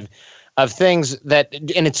different set of things that,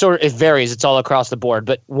 and it varies. It's all across the board.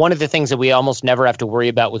 But one of the things that we almost never have to worry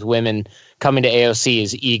about with women coming to AOC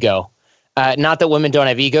is ego. Not that women don't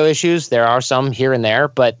have ego issues. There are some here and there,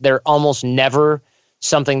 but they're almost never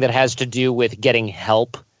something that has to do with getting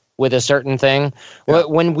help with a certain thing. Yeah.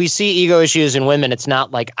 When we see ego issues in women, it's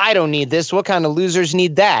not like, I don't need this. What kind of losers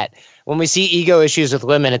need that? When we see ego issues with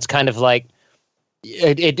women, it's kind of like,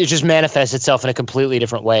 it just manifests itself in a completely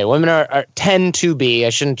different way. Women tend to be,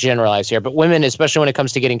 I shouldn't generalize here, but women, especially when it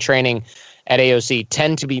comes to getting training at AOC,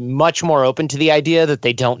 tend to be much more open to the idea that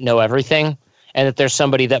they don't know everything and that there's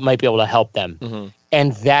somebody that might be able to help them. Mm-hmm.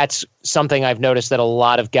 And that's something I've noticed that a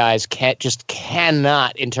lot of guys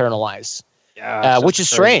cannot internalize, which is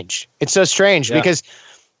strange. It's so strange because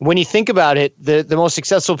when you think about it, the most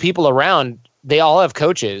successful people around, they all have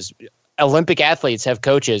coaches. Olympic athletes have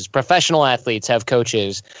coaches. Professional athletes have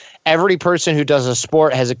coaches. Every person who does a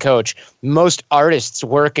sport has a coach. Most artists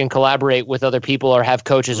work and collaborate with other people or have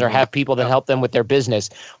coaches or have people that help them with their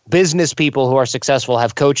business. Business people who are successful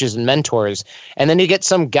have coaches and mentors. And then you get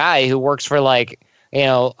some guy who works for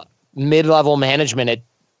mid-level management at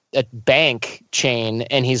a bank chain,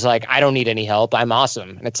 and he's like, I don't need any help. I'm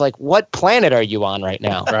awesome. And it's like, what planet are you on right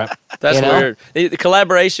now? Right. That's weird. The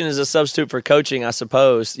collaboration is a substitute for coaching, I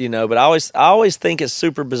suppose, but I always think it's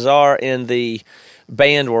super bizarre in the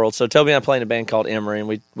band world. So Toby and I play in a band called Emory,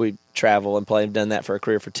 and we travel and play and done that for a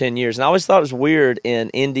career for 10 years. And I always thought it was weird in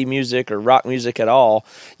indie music or rock music at all.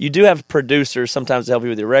 You do have producers sometimes to help you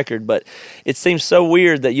with your record, but it seems so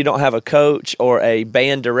weird that you don't have a coach or a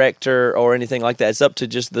band director or anything like that. It's up to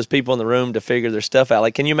just those people in the room to figure their stuff out.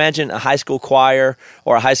 Like, can you imagine a high school choir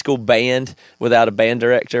or a high school band without a band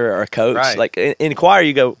director or a coach? Right. Like in choir,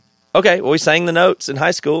 you go, okay, well, we sang the notes in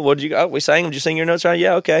high school. What did you go? Oh, we sang them. Did you sing your notes right?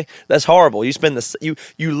 Yeah, okay. That's horrible. You spend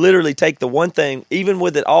you literally take the one thing, even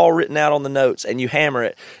with it all written out on the notes, and you hammer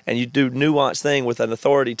it, and you do nuanced thing with an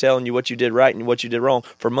authority telling you what you did right and what you did wrong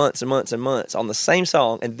for months and months and months on the same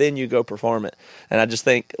song, and then you go perform it. And I just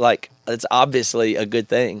think, it's obviously a good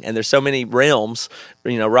thing. And there's so many realms,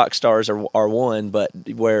 rock stars are one, but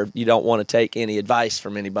where you don't want to take any advice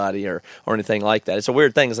from anybody or anything like that. It's a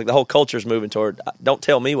weird thing. It's like the whole culture's moving toward, don't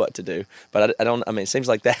tell me what to do. But it seems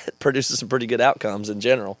like that produces some pretty good outcomes in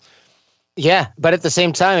general. Yeah, but at the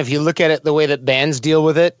same time, if you look at it the way that bands deal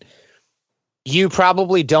with it, you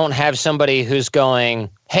probably don't have somebody who's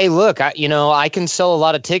going, hey, look, I can sell a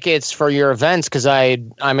lot of tickets for your events because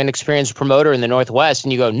I'm an experienced promoter in the Northwest.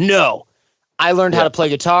 And you go, no, I learned how to play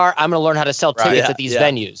guitar. I'm going to learn how to sell tickets at these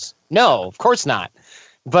venues. No, of course not.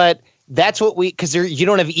 But that's what because you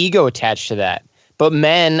don't have ego attached to that. But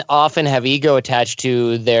men often have ego attached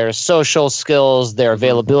to their social skills, their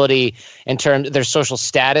availability in terms of their social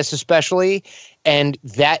status, especially. And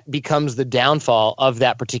that becomes the downfall of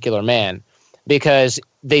that particular man, because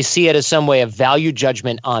they see it as some way of value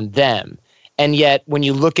judgment on them. And yet, when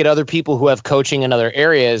you look at other people who have coaching in other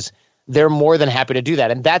areas, they're more than happy to do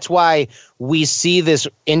that. And that's why we see this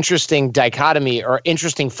interesting dichotomy or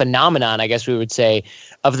interesting phenomenon, I guess we would say,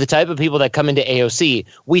 of the type of people that come into AOC.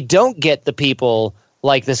 We don't get the people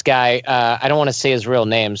like this guy. I don't want to say his real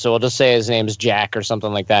name, so we'll just say his name's Jack or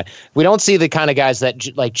something like that. We don't see the kind of guys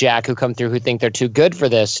that like Jack who come through who think they're too good for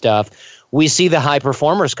this stuff. We see the high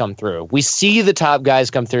performers come through. We see the top guys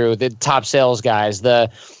come through, the top sales guys, the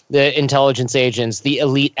intelligence agents, the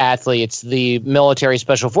elite athletes, the military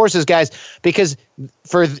special forces guys, because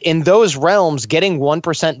in those realms, getting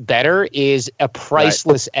 1% better is a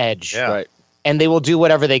priceless edge. Yeah. Right. And they will do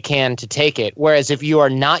whatever they can to take it. Whereas if you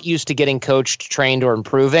are not used to getting coached, trained, or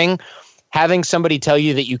improving, having somebody tell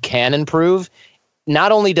you that you can improve,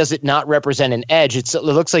 not only does it not represent an edge, it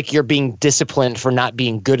looks like you're being disciplined for not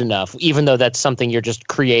being good enough, even though that's something you're just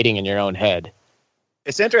creating in your own head.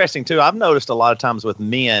 It's interesting, too. I've noticed a lot of times with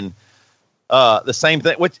men, the same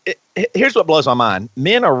thing. Here's what blows my mind.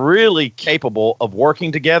 Men are really capable of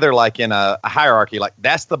working together, like in a hierarchy. Like,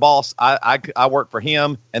 that's the boss. I work for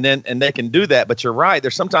him, and they can do that. But you're right.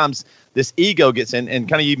 There's sometimes this ego gets in, and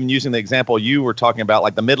kind of even using the example you were talking about,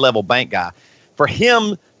 like the mid-level bank guy. For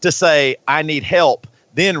him to say, I need help,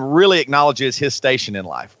 then really acknowledges his station in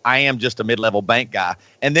life. I am just a mid-level bank guy.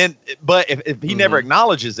 And then, but if he never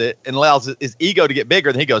acknowledges it and allows his ego to get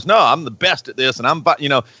bigger, then he goes, no, I'm the best at this. And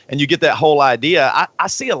and you get that whole idea. I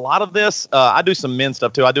see a lot of this. I do some men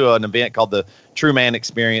stuff too. I do an event called the True Man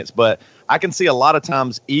Experience, but I can see a lot of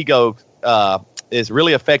times ego is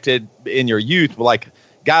really affected in your youth, like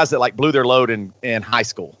guys that like blew their load in high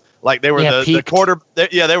school. Like they were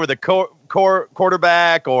the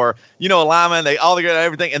quarterback or, a lineman, they all got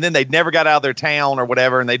everything. And then they never got out of their town or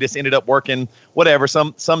whatever. And they just ended up working whatever,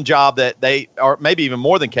 some job that they are maybe even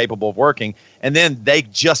more than capable of working. And then they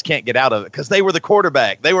just can't get out of it because they were the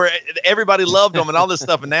quarterback. Everybody loved them and all this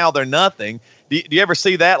stuff. And now they're nothing. Do you ever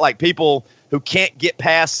see that? Like people who can't get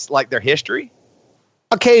past like their history?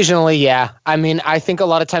 Occasionally, yeah. I mean, I think a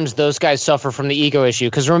lot of times those guys suffer from the ego issue.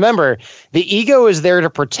 Because remember, the ego is there to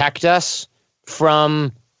protect us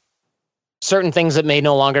from certain things that may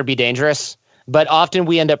no longer be dangerous. But often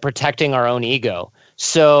we end up protecting our own ego.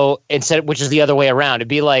 So which is the other way around. It'd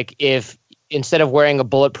be like if instead of wearing a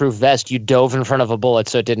bulletproof vest, you dove in front of a bullet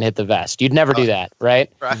so it didn't hit the vest. You'd never do that,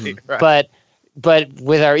 right? Right. But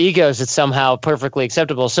with our egos, it's somehow perfectly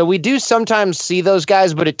acceptable. So we do sometimes see those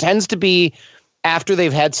guys, but it tends to be after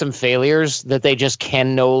they've had some failures that they just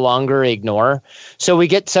can no longer ignore. So we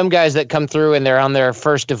get some guys that come through and they're on their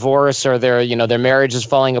first divorce or their marriage is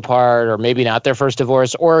falling apart or maybe not their first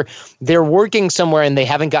divorce, or they're working somewhere and they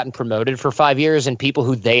haven't gotten promoted for 5 years and people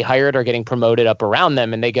who they hired are getting promoted up around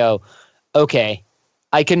them. And they go, okay,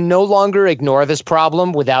 I can no longer ignore this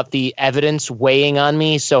problem without the evidence weighing on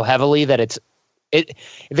me so heavily that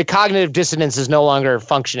the cognitive dissonance is no longer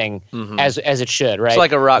functioning as it should, right? It's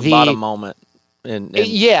like a rock bottom moment. And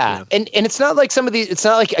it's not like it's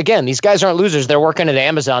not like, again, these guys aren't losers. They're working at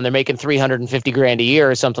Amazon. They're making $350,000 a year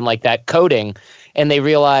or something like that coding. And they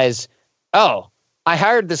realize, oh, I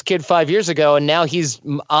hired this kid 5 years ago and now he's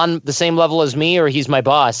on the same level as me or he's my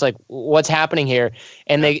boss. Like, what's happening here?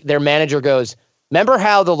 And their manager goes, remember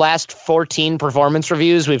how the last 14 performance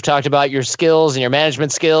reviews we've talked about your skills and your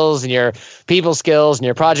management skills and your people skills and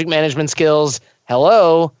your project management skills?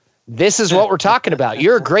 Hello. This is what we're talking about.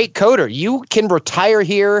 You're a great coder. You can retire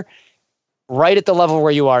here right at the level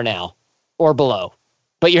where you are now or below,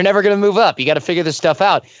 but you're never going to move up. You got to figure this stuff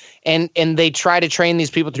out. And they try to train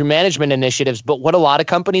these people through management initiatives. But what a lot of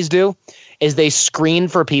companies do is they screen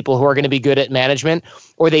for people who are going to be good at management,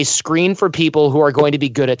 or they screen for people who are going to be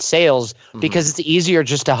good at sales because it's easier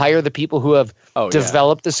just to hire the people who have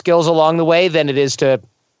developed the skills along the way than it is to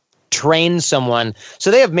train someone.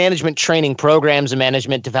 So they have management training programs and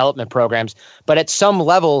management development programs, but at some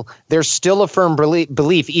level, there's still a firm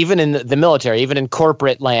belief, even in the military, even in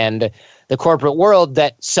corporate land, the corporate world,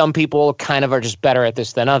 that some people kind of are just better at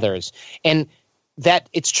this than others. And that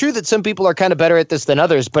it's true that some people are kind of better at this than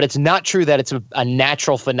others, but it's not true that it's a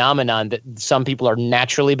natural phenomenon that some people are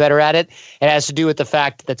naturally better at it. It has to do with the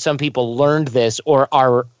fact that some people learned this or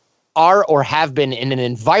are or have been in an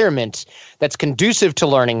environment that's conducive to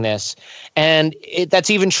learning this. And that's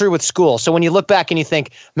even true with school. So when you look back and you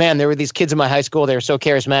think, man, there were these kids in my high school, they were so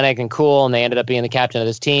charismatic and cool, and they ended up being the captain of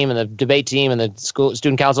this team and the debate team and the school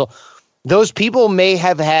student council. Those people may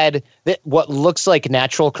have had what looks like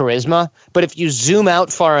natural charisma, but if you zoom out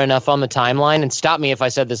far enough on the timeline, and stop me if I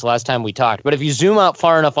said this last time we talked, but if you zoom out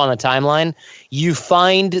far enough on the timeline, you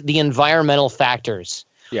find the environmental factors.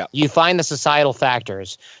 Yeah. You find the societal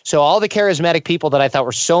factors. So all the charismatic people that I thought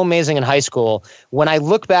were so amazing in high school, when I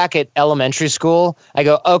look back at elementary school, I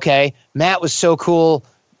go, okay, Matt was so cool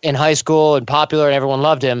in high school and popular and everyone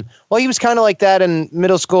loved him. Well, he was kind of like that in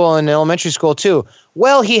middle school and elementary school too.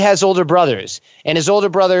 Well, he has older brothers, and his older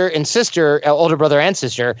brother and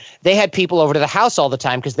sister, they had people over to the house all the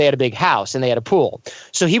time because they had a big house and they had a pool.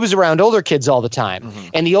 So he was around older kids all the time,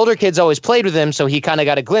 and the older kids always played with him. So he kind of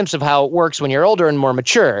got a glimpse of how it works when you're older and more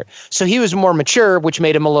mature. So he was more mature, which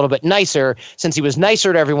made him a little bit nicer. Since he was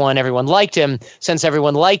nicer to everyone liked him. Since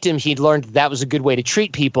everyone liked him, he'd learned that was a good way to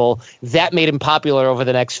treat people. That made him popular over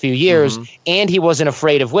the next few years. And he wasn't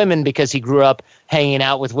afraid of women because he grew up hanging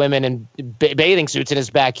out with women in bathing suits in his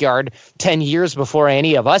backyard 10 years before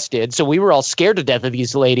any of us did. So we were all scared to death of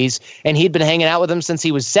these ladies, and he'd been hanging out with them since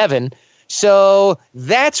he was 7. So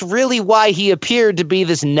that's really why he appeared to be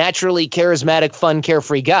this naturally charismatic, fun,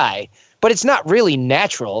 carefree guy. but it's not really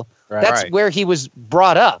natural. Right. That's where he was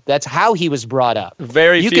brought up. That's how he was brought up.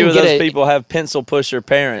 Very few of those people have pencil pusher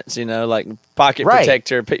parents, like pocket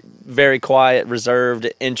protector, very quiet, reserved,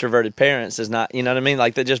 introverted parents is not, you know what I mean?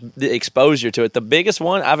 Like the exposure to it. The biggest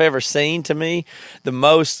one I've ever seen, to me, the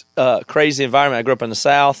most crazy environment. I grew up in the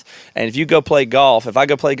South, and if I go play golf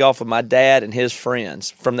with my dad and his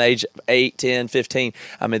friends from the age of 8, 10, 15,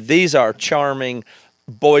 I mean, these are charming,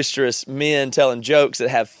 boisterous men telling jokes that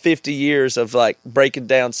have 50 years of like breaking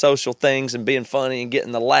down social things and being funny and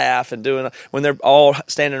getting the laugh and doing, when they're all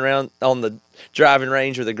standing around on the driving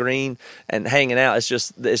range or the green and hanging out. It's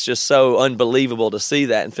just so unbelievable to see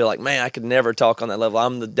that and feel like, man, I could never talk on that level.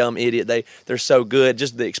 I'm the dumb idiot. They're so good.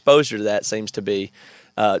 Just the exposure to that seems to be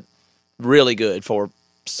really good for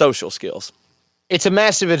social skills. It's a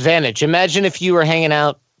massive advantage. Imagine if you were hanging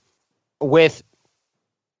out with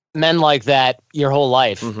men like that your whole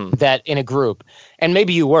life, that in a group, and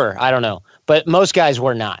maybe you were, I don't know, but most guys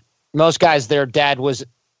were not. Most guys, their dad was,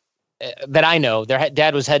 that I know, their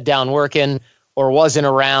dad was head down working or wasn't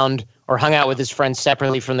around or hung out with his friends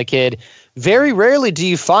separately from the kid. Very rarely do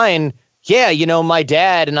you find, my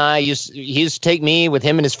dad and he used to take me with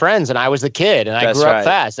him and his friends, and I was the kid, and I grew up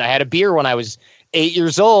fast. I had a beer when I was 8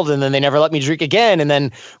 years old, and then they never let me drink again. And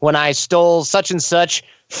then when I stole such and such,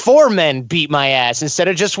 4 men beat my ass instead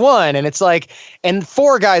of just 1. And it's like, and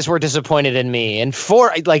 4 guys were disappointed in me, and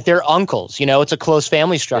 4, like, they're uncles, it's a close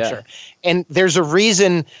family structure. Yeah. And there's a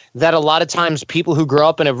reason that a lot of times people who grow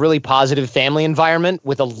up in a really positive family environment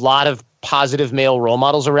with a lot of positive male role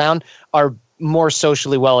models around are more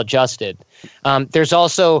socially well adjusted. There's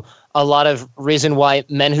also a lot of reason why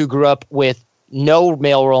men who grew up with no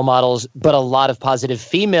male role models, but a lot of positive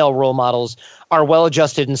female role models are well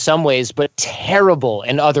adjusted in some ways, but terrible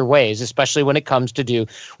in other ways, especially when it comes to do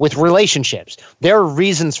with relationships. There are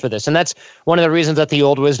reasons for this. And that's one of the reasons that the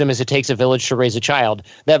old wisdom is it takes a village to raise a child.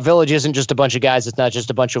 That village isn't just a bunch of guys. It's not just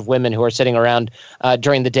a bunch of women who are sitting around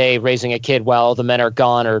during the day raising a kid while the men are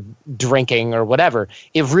gone or drinking or whatever.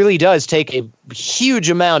 It really does take a huge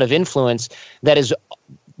amount of influence that is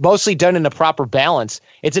mostly done in a proper balance.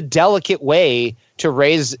 It's a delicate way to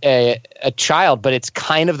raise a child, but it's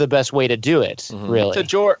kind of the best way to do it, really.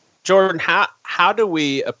 So, Jordan, how do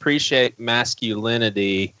we appreciate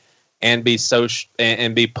masculinity and be social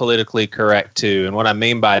and be politically correct too? And what I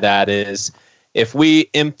mean by that is, if we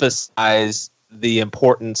emphasize the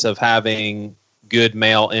importance of having good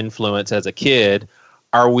male influence as a kid,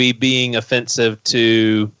 are we being offensive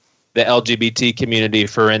to the LGBT community,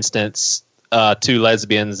 for instance? 2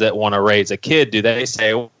 lesbians that want to raise a kid, do they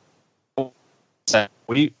say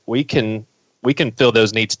we can fill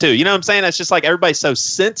those needs too? You know what I'm saying? It's just like everybody's so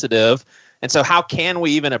sensitive, and so how can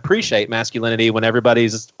we even appreciate masculinity when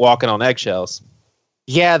everybody's walking on eggshells?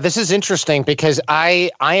 Yeah, this is interesting because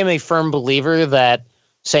I am a firm believer that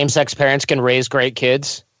same-sex parents can raise great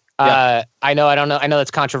kids. Yeah. I know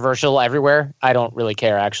that's controversial everywhere. I don't really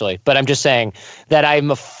care, actually, but I'm just saying that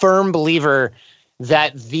I'm a firm believer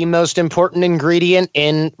that the most important ingredient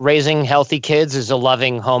in raising healthy kids is a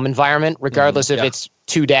loving home environment, regardless if it's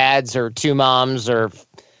 2 dads or 2 moms or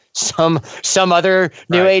some other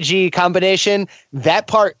new agey combination. That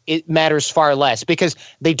part, it matters far less because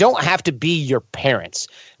they don't have to be your parents.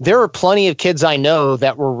 There are plenty of kids I know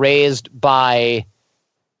that were raised by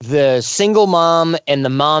the single mom and the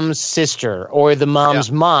mom's sister or the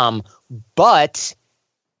mom's mom, but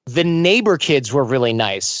the neighbor kids were really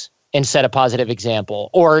nice and set a positive example,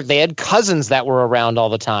 or they had cousins that were around all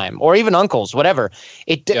the time, or even uncles, whatever.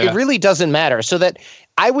 It really doesn't matter. So that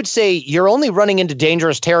I would say you're only running into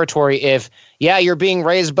dangerous territory if, you're being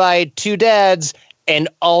raised by 2 dads and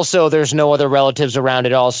also there's no other relatives around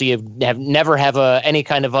at all. So you never have any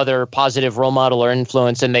kind of other positive role model or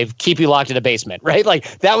influence, and they keep you locked in a basement, right?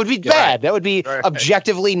 Like that would be bad. Right. That would be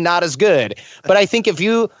objectively not as good. But I think if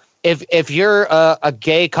you're a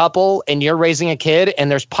gay couple and you're raising a kid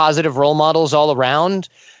and there's positive role models all around,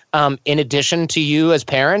 in addition to you as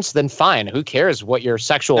parents, then fine. Who cares what your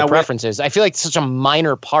sexual preference is? I feel like it's such a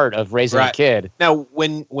minor part of raising a kid. Now,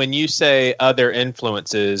 when you say other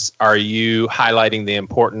influences, are you highlighting the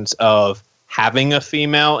importance of having a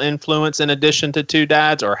female influence in addition to 2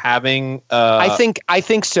 dads, or having? I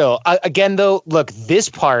think so. Again, though, look, this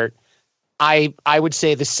part, I would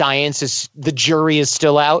say the jury is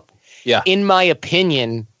still out. Yeah. In my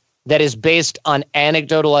opinion, that is based on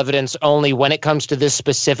anecdotal evidence only when it comes to this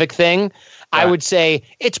specific thing. I would say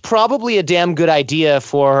it's probably a damn good idea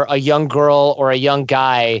for a young girl or a young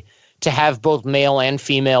guy to have both male and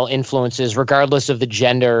female influences, regardless of the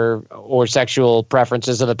gender or sexual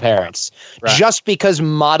preferences of the parents. Right. Just because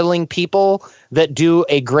modeling people that do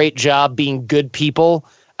a great job being good people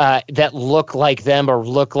that look like them or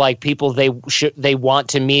look like people they want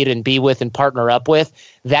to meet and be with and partner up with.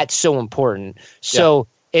 That's so important. So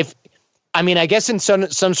I guess in some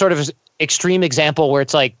sort of extreme example where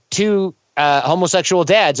it's like two homosexual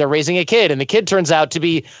dads are raising a kid and the kid turns out to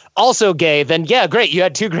be also gay, then yeah, great. You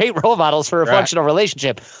had two great role models for a functional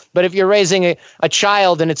relationship. But if you're raising a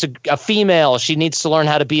child and it's a female, she needs to learn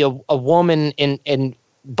how to be a woman in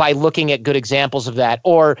by looking at good examples of that,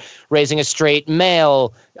 or raising a straight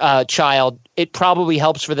male child. It probably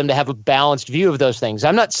helps for them to have a balanced view of those things.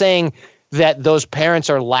 I'm not saying that those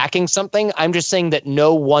parents are lacking something. I'm just saying that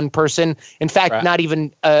no one person, in fact, not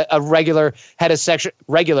even a regular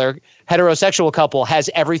heterosexual couple has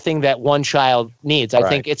everything that one child needs. I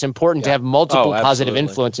think it's important to have multiple positive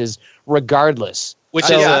influences regardless.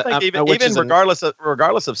 I think even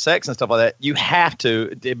regardless of sex and stuff like that, you have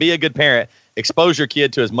to be a good parent. Expose your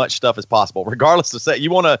kid to as much stuff as possible, regardless of sex.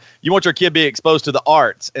 You want your kid to be exposed to the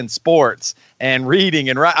arts and sports and reading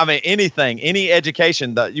and anything, any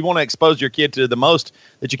education that you want to expose your kid to the most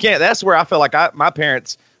that you can. That's where I feel like my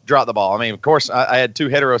parents dropped the ball. I mean, of course, I had two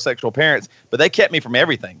heterosexual parents, but they kept me from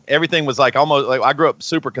everything. Everything was almost like I grew up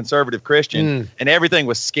super conservative Christian, and everything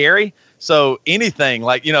was scary. So anything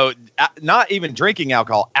not even drinking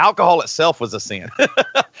alcohol. Alcohol itself was a sin.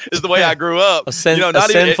 Is the way I grew up. A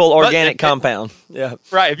sinful organic compound. Yeah.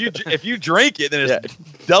 Right. If you drink it, then it's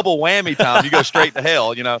double whammy time. You go straight to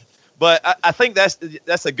hell. But I think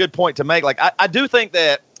that's a good point to make. Like I do think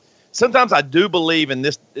that sometimes I do believe in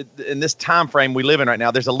this time frame we live in right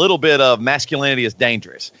now. There's a little bit of masculinity is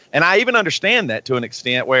dangerous, and I even understand that to an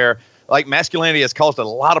extent where. Like masculinity has caused a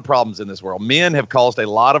lot of problems in this world. Men have caused a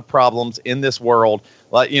lot of problems in this world,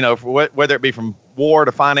 whether it be from war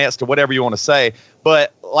to finance to whatever you want to say.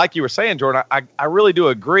 But like you were saying, Jordan, I really do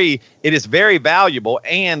agree. It is very valuable.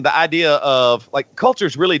 And the idea of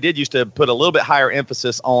cultures really did used to put a little bit higher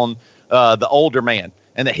emphasis on the older man.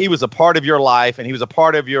 And that he was a part of your life and he was a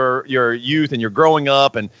part of your youth and your growing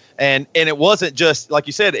up. And it wasn't just, like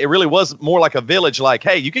you said, it really was more like a village. Like,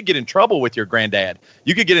 hey, you could get in trouble with your granddad.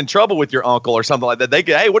 You could get in trouble with your uncle or something like that. They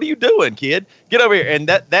could, hey, what are you doing, kid? Get over here. And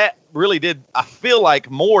that really did, I feel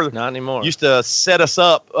like not anymore. Used to set us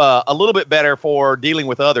up a little bit better for dealing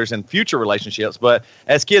with others in future relationships. But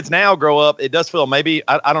as kids now grow up, it does feel maybe,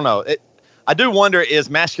 I don't know, I do wonder, is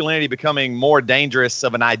masculinity becoming more dangerous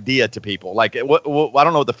of an idea to people? Like, I don't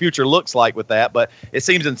know what the future looks like with that, but it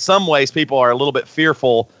seems in some ways people are a little bit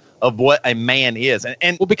fearful of what a man is.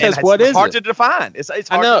 Because it's hard to define. It's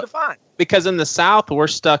hard to define. Because in the South, we're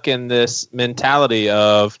stuck in this mentality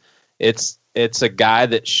of it's a guy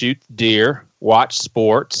that shoots deer, watch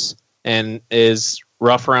sports, and is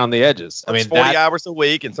rough around the edges. 40 hours a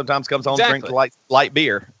week and sometimes comes home and drinks light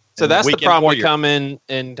beer. So that's the problem we come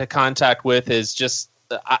into contact with is just,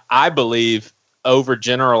 I believe,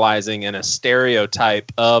 overgeneralizing and a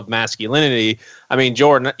stereotype of masculinity. I mean,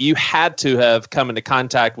 Jordan, you had to have come into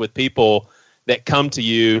contact with people that come to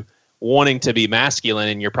you wanting to be masculine,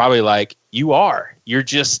 and you're probably like, you are. You're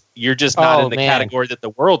just not in the category that the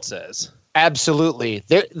world says. Absolutely.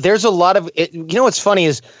 There's a lot of it. What's funny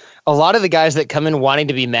is a lot of the guys that come in wanting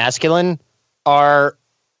to be masculine are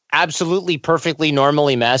absolutely perfectly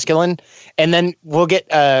normally masculine, and then we'll get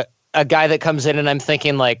a guy that comes in and I'm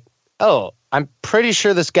thinking like, oh, I'm pretty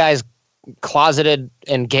sure this guy's closeted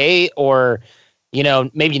and gay, or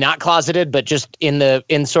maybe not closeted, but just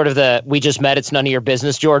in sort of the we just met, it's none of your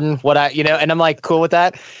business, Jordan, and I'm like, cool with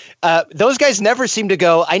that. Those guys never seem to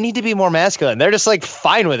go, I need to be more masculine. They're just like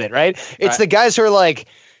fine with it, right? It's the guys who are like,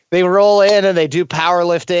 they roll in and they do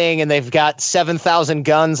powerlifting and they've got 7,000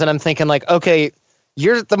 guns, and I'm thinking like, okay,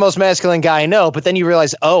 you're the most masculine guy I know, but then you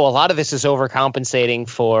realize, a lot of this is overcompensating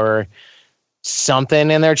for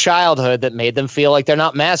something in their childhood that made them feel like they're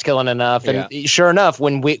not masculine enough. And sure enough,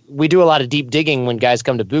 when we do a lot of deep digging when guys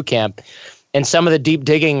come to boot camp, and some of the deep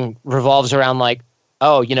digging revolves around like,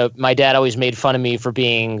 my dad always made fun of me for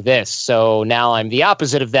being this, so now I'm the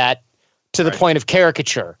opposite of that to the point of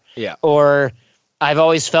caricature. Yeah. Or I've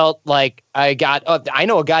always felt like I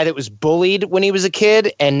know a guy that was bullied when he was a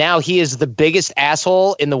kid, and now he is the biggest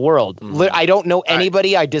asshole in the world. I don't know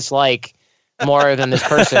anybody I dislike more than this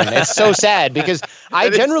person. It's so sad because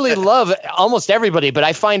I generally love almost everybody, but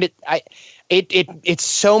I find it's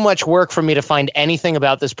so much work for me to find anything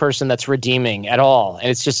about this person that's redeeming at all.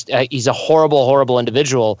 And it's just, he's a horrible, horrible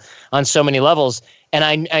individual on so many levels.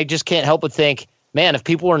 And I just can't help but think, man, if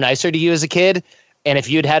people were nicer to you as a kid, and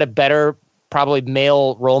if you'd had a better probably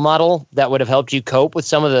male role model that would have helped you cope with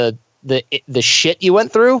some of the shit you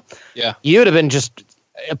went through, you'd have been just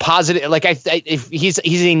a positive. Like if he's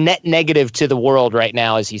a net negative to the world right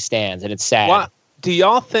now as he stands, and it's sad. Do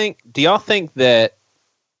y'all think that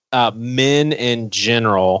men in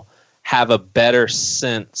general have a better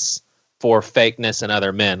sense for fakeness in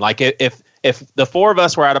other men. Like if the four of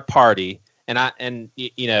us were at a party, and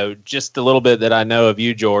you know, just a little bit that I know of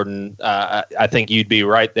you, Jordan, I think you'd be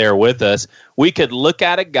right there with us. We could look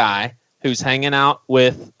at a guy who's hanging out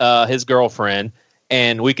with his girlfriend,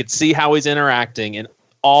 and we could see how he's interacting, and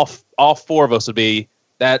all four of us would be,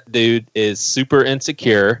 that dude is super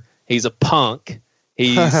insecure. He's a punk.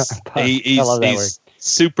 He's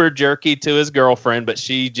super jerky to his girlfriend, but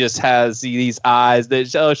she just has these eyes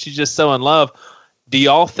that she's just so in love. Do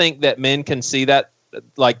y'all think that men can see that,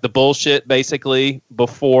 like the bullshit, basically,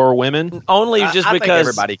 before women? Only just I because think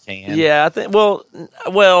everybody can. Yeah, I think.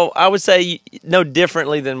 Well, I would say no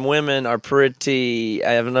differently than women are pretty.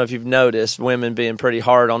 I don't know if you've noticed women being pretty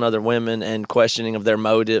hard on other women and questioning of their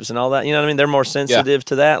motives and all that. You know what I mean? They're more sensitive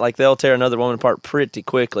to that. Like they'll tear another woman apart pretty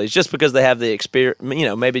quickly. It's just because they have the experience. You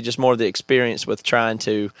know, maybe just more of the experience with trying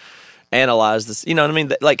to analyze this. You know what I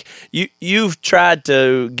mean? Like you've tried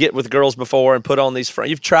to get with girls before and put on these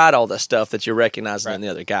you've tried all the stuff that you're recognizing in the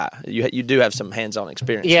other guy. You do have some hands-on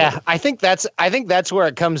experience. Yeah, I think that's where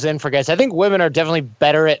it comes in for guys. I think women are definitely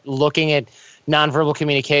better at looking at nonverbal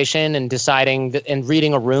communication and deciding and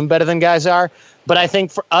reading a room better than guys are. But I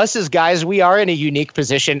think for us as guys, we are in a unique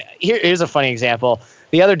position. Here's a funny example.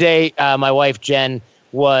 The other day, my wife Jen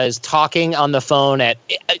was talking on the phone at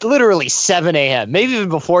literally 7 a.m., maybe even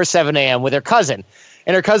before 7 a.m. with her cousin.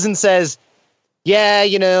 And her cousin says, yeah,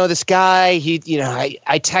 you know, this guy,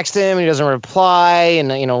 I text him and he doesn't reply.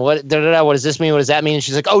 And, you know, what does this mean? What does that mean? And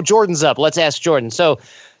she's like, oh, Jordan's up. Let's ask Jordan. So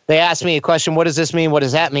they asked me a question. What does this mean? What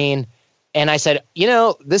does that mean? And I said, you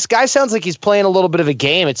know, this guy sounds like he's playing a little bit of a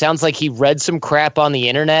game. It sounds like he read some crap on the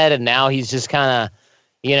internet and now he's just kind of,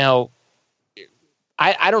 you know,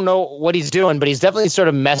 I don't know what he's doing, but he's definitely sort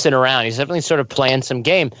of messing around. He's definitely sort of playing some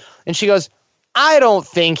game. And she goes, I don't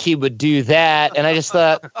think he would do that. And I just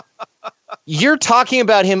thought, you're talking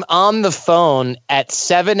about him on the phone at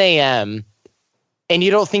 7 a.m. and you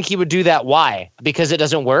don't think he would do that. Why? Because it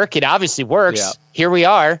doesn't work. It obviously works. Yeah. Here we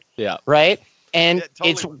are. Yeah. Right. And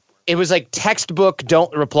it was like textbook,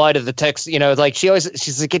 don't reply to the text. You know, like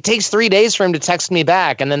she's like, it takes 3 days for him to text me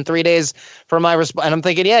back. And then 3 days for my response. And I'm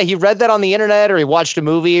thinking, yeah, he read that on the internet or he watched a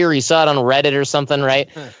movie or he saw it on Reddit or something. Right.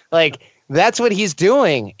 Like that's what he's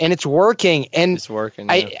doing and it's working. And it's working.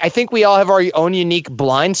 Yeah. I think we all have our own unique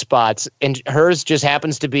blind spots and hers just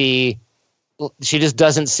happens to be, she just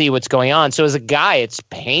doesn't see what's going on. So as a guy, it's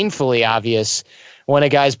painfully obvious when a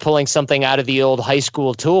guy's pulling something out of the old high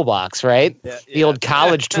school toolbox, right? Yeah, the old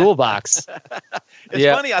college toolbox. It's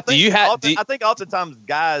funny. I think oftentimes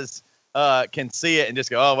guys can see it and just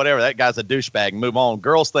go, oh, whatever, that guy's a douchebag and move on.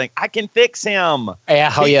 Girls think, I can fix him.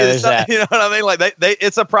 Yeah, there's that. You know what I mean? Like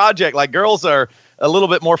it's a project. Like girls are a little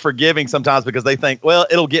bit more forgiving sometimes because they think, well,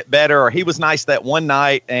 it'll get better, or he was nice that one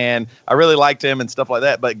night and I really liked him and stuff like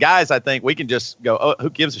that. But guys, I think we can just go, oh,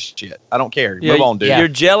 who gives a shit? I don't care. Move on, dude. Your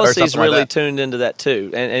jealousy is really tuned into that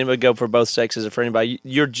too. And it would go for both sexes or for anybody.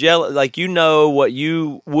 You're jealous, like you know what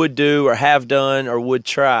you would do or have done or would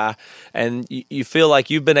try, and you feel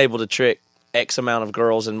like you've been able to trick X amount of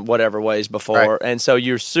girls in whatever ways before. Right. And so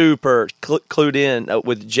you're super clued in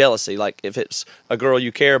with jealousy. Like if it's a girl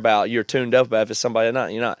you care about, you're tuned up about. If it's somebody or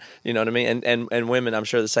not, you're not. You know what I mean? And women, I'm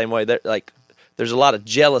sure the same way. They're like, there's a lot of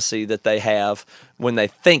jealousy that they have when they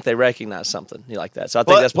think they recognize something like that. So I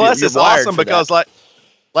think that's plus it's awesome because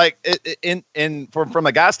from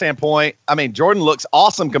a guy standpoint, I mean, Jordan looks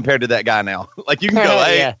awesome compared to that guy now. Like you can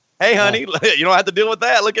go, hey, honey, you don't have to deal with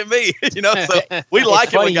that. Look at me. You know, so we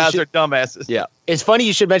like it when guys are dumbasses. Yeah. It's funny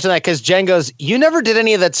you should mention that because Jen goes, you never did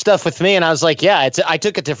any of that stuff with me. And I was like, yeah, I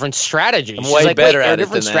took a different strategy. I'm way better at it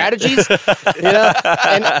different strategies. You know?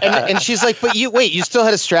 And she's like, but you still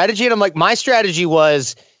had a strategy? And I'm like, my strategy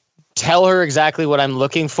was tell her exactly what I'm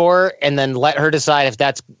looking for and then let her decide if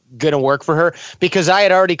that's going to work for her. Because I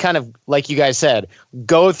had already kind of, like you guys said,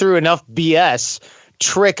 go through enough BS,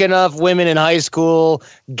 trick enough women in high school,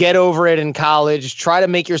 get over it in college, try to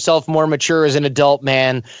make yourself more mature as an adult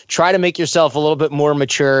man, try to make yourself a little bit more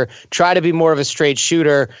mature, try to be more of a straight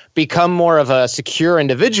shooter, become more of a secure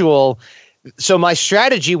individual. So my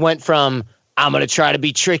strategy went from I'm going to try to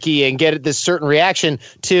be tricky and get this certain reaction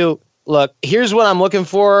to, look, here's what I'm looking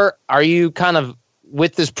for. Are you kind of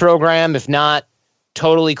with this program? If not,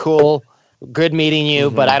 totally cool. Good meeting you,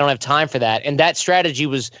 but I don't have time for that. And that strategy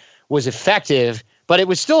was effective. But it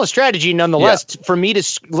was still a strategy nonetheless for me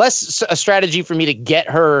to less a strategy for me to get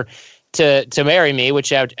her to marry me,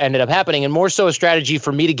 which ended up happening, and more so a strategy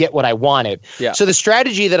for me to get what I wanted. Yeah. So the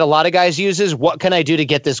strategy that a lot of guys use is, what can I do to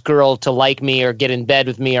get this girl to like me or get in bed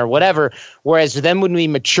with me or whatever? Whereas then when we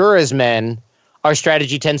mature as men, our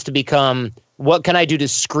strategy tends to become, what can I do to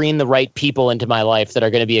screen the right people into my life that are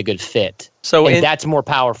going to be a good fit? And that's more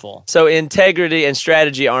powerful. So integrity and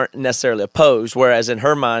strategy aren't necessarily opposed, whereas in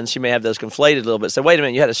her mind, she may have those conflated a little bit. So wait a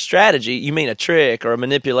minute, you had a strategy, you mean a trick or a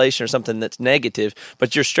manipulation or something that's negative,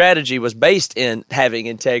 but your strategy was based in having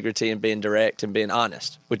integrity and being direct and being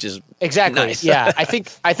honest, which is exactly nice. Yeah, I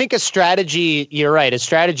think a strategy, you're right, a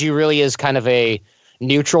strategy really is kind of a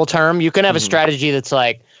neutral term. You can have a strategy that's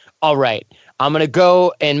like, all right, I'm going to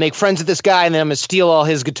go and make friends with this guy and then I'm going to steal all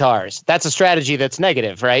his guitars. That's a strategy that's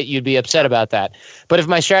negative, right? You'd be upset about that. But if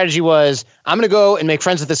my strategy was, I'm going to go and make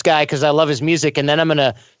friends with this guy because I love his music and then I'm going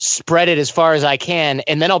to spread it as far as I can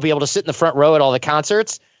and then I'll be able to sit in the front row at all the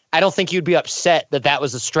concerts, I don't think you'd be upset that that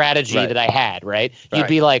was a strategy that I had, right? You'd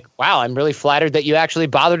be like, wow, I'm really flattered that you actually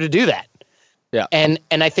bothered to do that. Yeah. And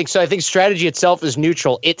I think so. I think strategy itself is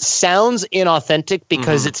neutral. It sounds inauthentic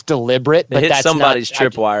because it's deliberate, but hits that's somebody's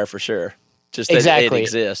tripwire for sure. Just that exactly. it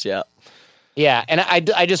exists, yeah. Yeah, and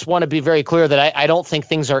I just want to be very clear that I don't think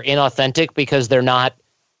things are inauthentic because they're not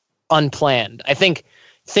unplanned. I think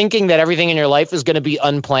thinking that everything in your life is going to be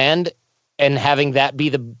unplanned and having that be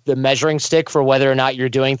the measuring stick for whether or not you're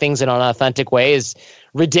doing things in an authentic way is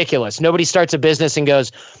ridiculous. Nobody starts a business and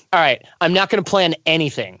goes, all right, I'm not going to plan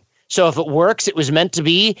anything. So if it works, it was meant to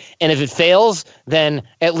be. And if it fails, then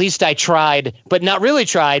at least I tried, but not really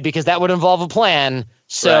tried because that would involve a plan.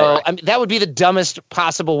 So I mean, that would be the dumbest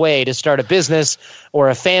possible way to start a business or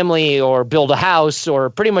a family or build a house or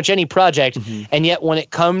pretty much any project. And yet when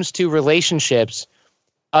it comes to relationships,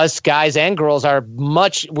 us guys and girls are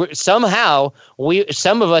some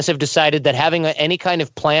of us have decided that having any kind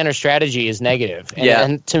of plan or strategy is negative.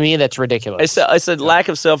 And to me, that's ridiculous. It's a lack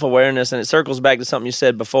of self-awareness, and it circles back to something you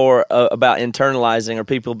said before about internalizing or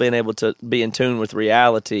people being able to be in tune with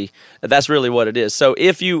reality. That's really what it is. So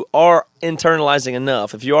if you are internalizing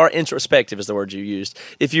enough, if you are introspective is the word you used,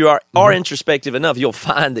 if you are introspective enough, you'll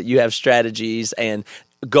find that you have strategies and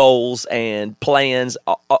goals and plans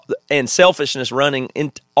and selfishness running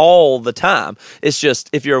in all the time. It's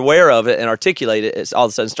just if you're aware of it and articulate it, it's all of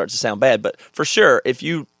a sudden starts to sound bad. But for sure, if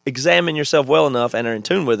you examine yourself well enough and are in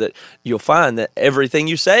tune with it, you'll find that everything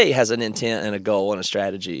you say has an intent and a goal and a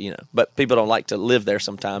strategy. You know, but people don't like to live there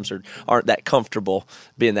sometimes or aren't that comfortable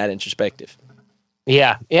being that introspective.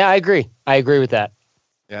 Yeah, I agree. I agree with that.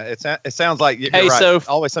 Yeah, it sounds like you're right. So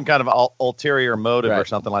always some kind of ulterior motive or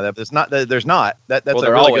something like that. But it's not. There's not. That's a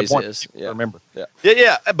there really good point. Is. Yeah. Remember.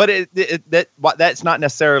 Yeah. But that's not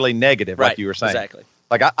necessarily negative, like you were saying. Exactly.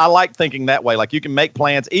 Like I like thinking that way. Like you can make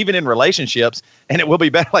plans even in relationships, and it will be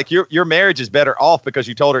better. Like your marriage is better off because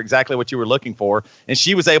you told her exactly what you were looking for, and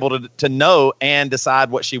she was able to know and decide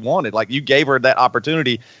what she wanted. Like you gave her that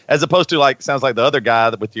opportunity, as opposed to like sounds like the other guy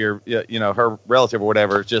that with your her relative or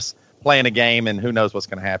whatever just playing a game and who knows what's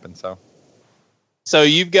going to happen. So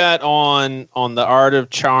you've got on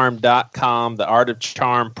theartofcharm.com, the Art of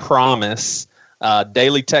Charm Promise,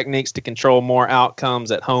 daily techniques to control more outcomes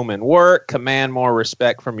at home and work, command more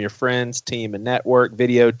respect from your friends, team, and network,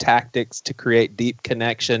 video tactics to create deep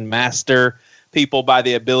connection, master people by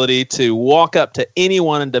the ability to walk up to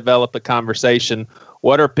anyone and develop a conversation.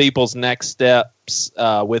 What are people's next steps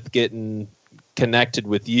with getting connected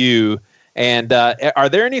with you? And are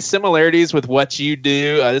there any similarities with what you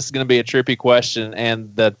do? This is going to be a trippy question.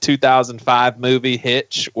 And the 2005 movie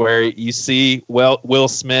Hitch, where you see Will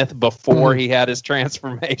Smith before he had his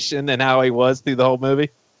transformation and how he was through the whole movie?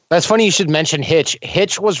 That's funny you should mention Hitch.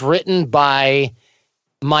 Hitch was written by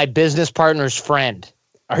my business partner's friend.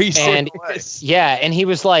 Are you serious? Yeah, and he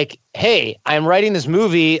was like, hey, I'm writing this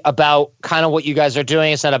movie about kind of what you guys are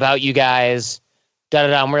doing. It's not about you guys.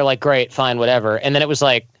 Da-da-da. And we're like, great, fine, whatever. And then it was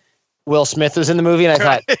like, Will Smith was in the movie, and I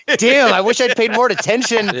thought, damn, I wish I'd paid more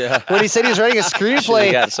attention when he said he was writing a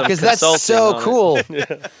screenplay, because that's so cool.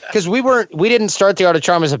 Because we didn't start The Art of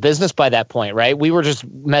Charm as a business by that point, right? We were just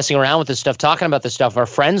messing around with this stuff, talking about this stuff. Our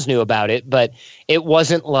friends knew about it, but it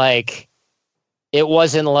wasn't like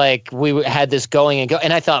we had this going and go.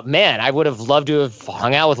 And I thought, man, I would have loved to have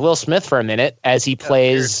hung out with Will Smith for a minute as he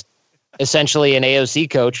plays essentially an AOC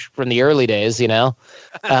coach from the early days, you know?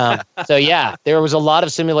 So yeah, there was a lot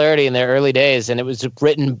of similarity in their early days, and it was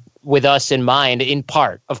written with us in mind, in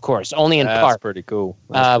part, of course, only in part. That's pretty cool.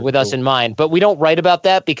 With us in mind. But we don't write about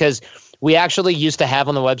that because we actually used to have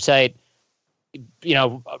on the website,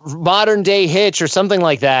 modern day Hitch or something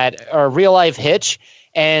like that, or real life Hitch.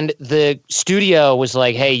 And the studio was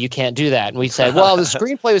like, hey, you can't do that. And we said, well, the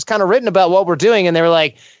screenplay was kind of written about what we're doing. And they were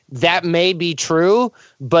like, that may be true,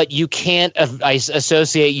 but you can't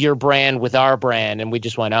associate your brand with our brand. And we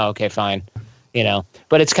just went, oh, okay, fine.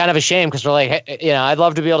 But it's kind of a shame because we're like, hey, I'd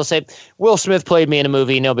love to be able to say Will Smith played me in a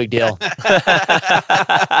movie, no big deal. That's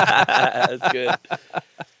good.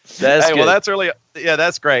 That's good. Well, that's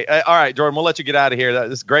that's great. All right, Jordan, we'll let you get out of here.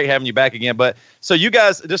 It's great having you back again. But so you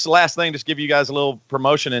guys, just the last thing, just give you guys a little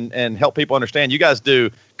promotion and help people understand. You guys do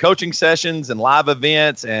coaching sessions and live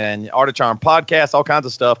events and Art of Charm podcasts, all kinds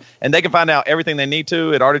of stuff. And they can find out everything they need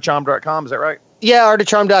to at artofcharm.com. Is that right? Yeah,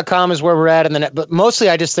 artofcharm.com is where we're at. But mostly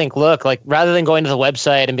I just think, look, like rather than going to the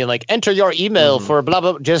website and being like, enter your email for blah,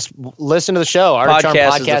 blah, just listen to the show.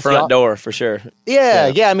 Podcast is the front door for sure.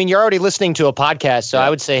 Yeah. I mean, you're already listening to a podcast. So I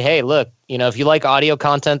would say, hey, look, if you like audio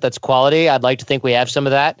content that's quality, I'd like to think we have some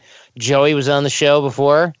of that. Joey was on the show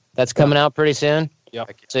before. That's coming out pretty soon. Yeah.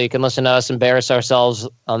 So you can listen to us embarrass ourselves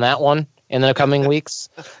on that one in the coming weeks.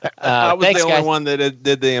 I was thanks, the only guys. one that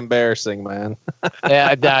did the embarrassing, man.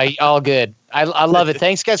 All good. I love it.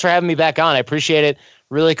 Thanks, guys, for having me back on. I appreciate it.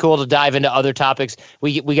 Really cool to dive into other topics.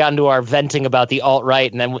 We got into our venting about the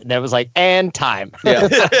alt-right, and then it was like, and time. Yeah.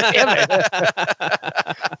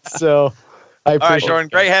 So I appreciate All right, Jordan,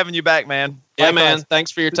 great having you back, man. Yeah, man.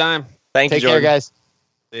 Thanks for your time. Thank you, Take care, Jordan. guys.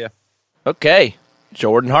 See ya. Okay.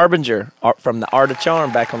 Jordan Harbinger from the Art of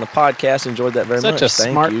Charm back on the podcast. Enjoyed that very much. Such a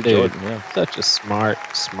smart you, dude. Jordan. Yeah. Such a smart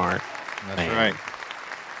That's man. right.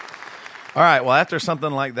 All right. Well, after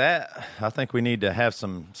something like that, I think we need to have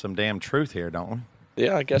some damn truth here, don't we?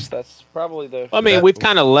 Yeah, I guess that's probably the. I mean, we've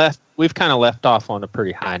kind of left off on a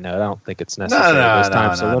pretty high note. I don't think it's necessary this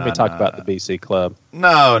time. So let me talk about the BC Club.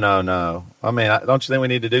 No. I mean, don't you think we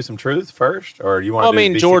need to do some truth first, or you want? Well, I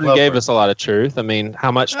mean, Jordan gave us a lot of truth. I mean,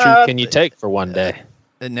 how much truth can you take for one day?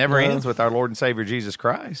 It never ends with our Lord and Savior Jesus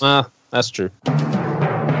Christ. Well, that's true.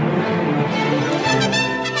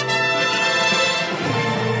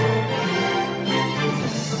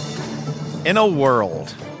 In a world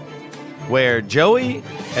where, Joey,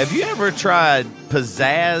 have you ever tried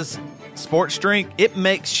Pizzazz sports drink? It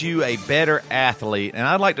makes you a better athlete, and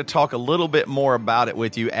I'd like to talk a little bit more about it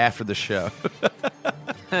with you after the show.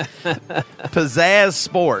 Pizzazz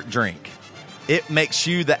sport drink. It makes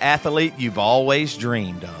you the athlete you've always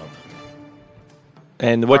dreamed of.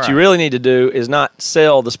 And what you really need to do is not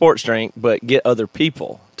sell the sports drink, but get other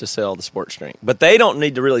people to sell the sports drink. But they don't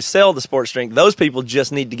need to really sell the sports drink. Those people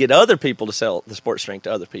just need to get other people to sell the sports drink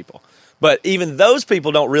to other people. But even those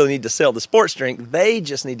people don't really need to sell the sports drink. They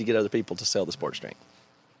just need to get other people to sell the sports drink.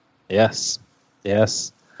 Yes.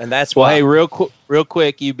 And that's well. why. Hey, real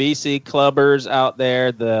quick, you BC clubbers out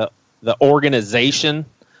there, the organization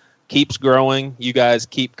keeps growing. You guys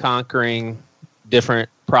keep conquering different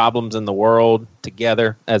problems in the world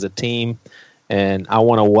together as a team. And I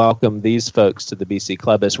want to welcome these folks to the BC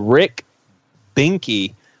Club. It's Rick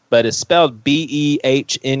Binke, but it's spelled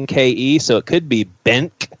Behnke, so it could be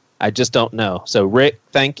Benk. I just don't know. So, Rick,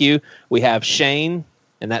 thank you. We have Shane,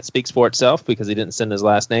 and that speaks for itself because he didn't send his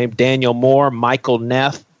last name. Daniel Moore, Michael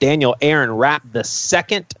Neff, Daniel Aaron Rapp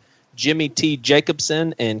II, Jimmy T.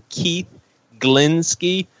 Jacobson, and Keith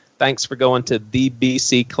Glinsky. Thanks for going to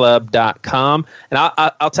thebcclub.com. And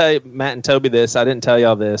I'll tell you, Matt and Toby, this. I didn't tell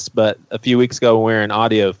y'all this, but a few weeks ago when we were in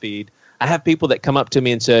audio feed, I have people that come up to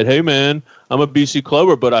me and said, hey, man, I'm a BC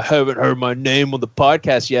Clubber, but I haven't heard my name on the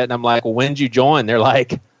podcast yet. And I'm like, well, when'd you join? They're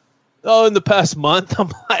like, oh, in the past month.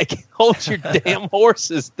 I'm like, hold your damn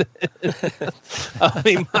horses then. I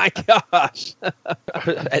mean, my gosh.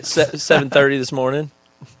 At 7:30 this morning.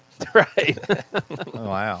 Right. Oh,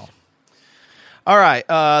 wow. All right,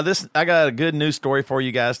 I got a good news story for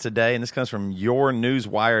you guys today, and this comes from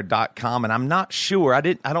yournewswire.com, and I'm not sure. I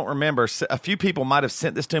don't remember. A few people might have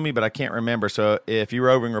sent this to me, but I can't remember. So if your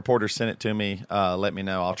roving reporter sent it to me, let me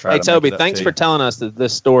know. I'll try. Hey, to Toby, make it up thanks to for you. telling us that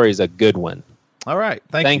this story is a good one. All right,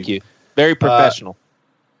 thank you. Very professional.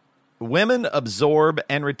 Women absorb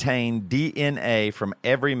and retain DNA from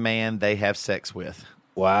every man they have sex with.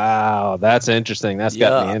 Wow, that's interesting. That's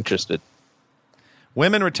got me interested.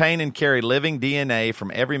 Women retain and carry living DNA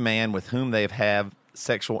from every man with whom they have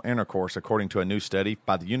sexual intercourse, according to a new study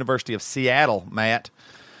by the University of Seattle, Matt.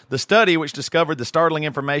 The study, which discovered the startling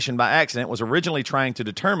information by accident, was originally trying to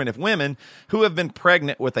determine if women who have been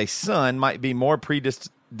pregnant with a son might be more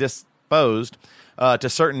predisposed to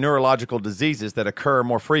certain neurological diseases that occur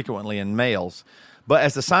more frequently in males. But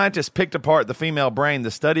as the scientists picked apart the female brain,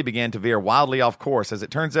 the study began to veer wildly off course. As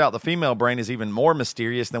it turns out, the female brain is even more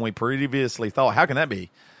mysterious than we previously thought. How can that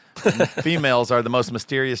be? Females are the most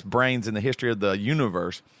mysterious brains in the history of the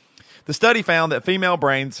universe. The study found that female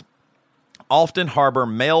brains often harbor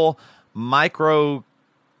male microchimerism.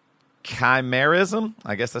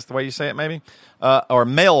 I guess that's the way you say it, maybe. Or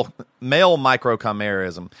male male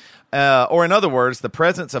microchimerism. Or in other words, the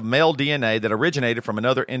presence of male DNA that originated from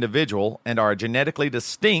another individual and are genetically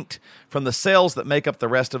distinct from the cells that make up the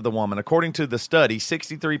rest of the woman. According to the study,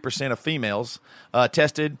 63% of females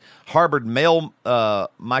tested harbored male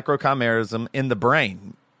microchimerism in the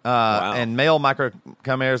brain. And male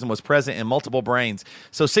microchimerism was present in multiple brains.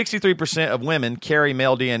 So 63% of women carry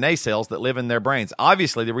male DNA cells that live in their brains.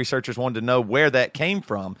 Obviously, the researchers wanted to know where that came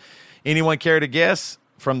from. Anyone care to guess?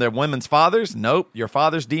 From their women's fathers? Nope. Your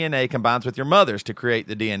father's DNA combines with your mother's to create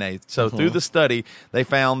the DNA. So through the study, they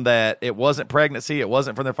found that it wasn't pregnancy. It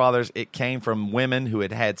wasn't from their fathers. It came from women who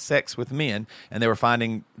had had sex with men, and they were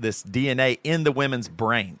finding this DNA in the women's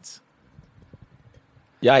brains.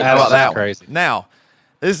 Yeah, how about that? Crazy. Now,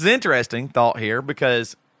 this is an interesting thought here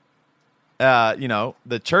because,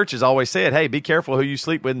 the church has always said, hey, be careful who you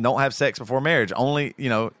sleep with and don't have sex before marriage. Only,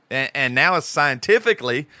 and now it's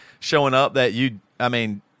scientifically showing up that you have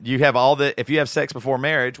if you have sex before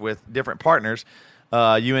marriage with different partners,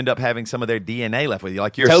 you end up having some of their DNA left with you.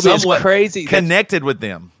 Like you're somewhat crazy. connected with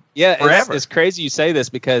them. Yeah, forever. It's crazy you say this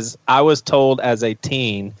because I was told as a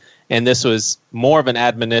teen, and this was more of an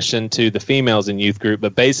admonition to the females in youth group,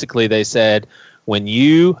 but basically they said, when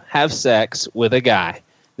you have sex with a guy,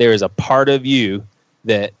 there is a part of you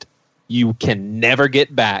that you can never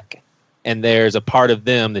get back, and there's a part of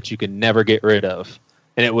them that you can never get rid of.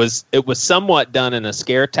 And it was somewhat done in a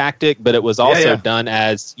scare tactic, but it was also done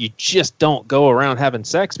as you just don't go around having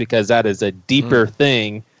sex because that is a deeper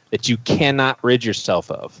thing that you cannot rid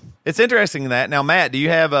yourself of. It's interesting that. Now, Matt, do you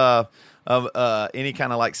have any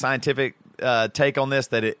kind of like scientific take on this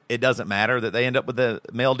that it doesn't matter that they end up with the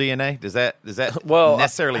male DNA? Does that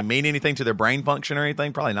necessarily mean anything to their brain function or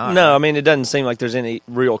anything? Probably not. No, I mean, it doesn't seem like there's any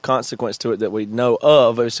real consequence to it that we know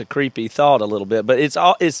of. It's a creepy thought a little bit, but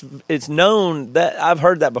it's known that I've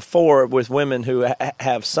heard that before with women who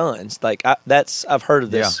have sons. Like I've heard of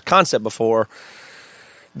this concept before.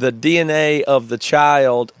 The DNA of the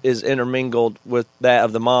child is intermingled with that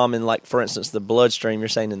of the mom in, like, for instance, the bloodstream, you're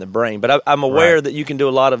saying in the brain. But I'm aware that you can do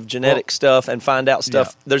a lot of genetic stuff and find out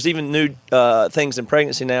stuff. Yeah. There's even new things in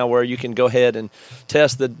pregnancy now where you can go ahead and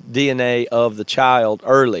test the DNA of the child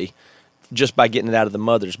early just by getting it out of the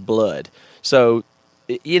mother's blood. So,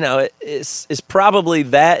 it's probably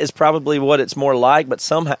what it's more like, but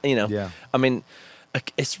somehow, I mean,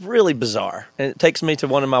 it's really bizarre, and it takes me to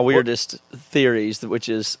one of my weirdest theories, which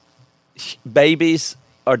is babies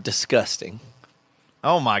are disgusting.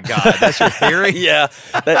 Oh my God, that's your theory? Yeah,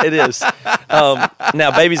 it is.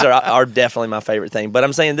 Now, babies are definitely my favorite thing, but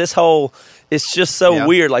I'm saying it's just so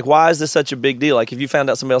weird. Like, why is this such a big deal? Like, if you found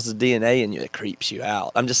out somebody else's DNA in you, it creeps you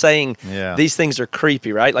out. I'm just saying these things are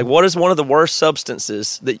creepy, right? Like, what is one of the worst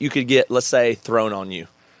substances that you could get, let's say, thrown on you?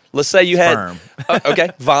 Let's say you had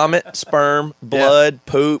vomit, sperm, blood,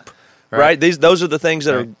 poop, right? Those are the things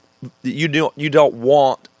that are you don't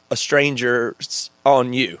want a stranger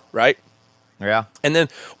on you, right? Yeah. And then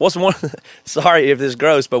sorry if this is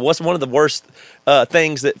gross, but what's one of the worst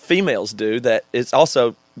things that females do that is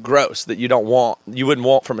also gross that you wouldn't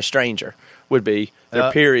want from a stranger would be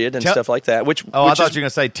their period and stuff like that. Which I thought you were going to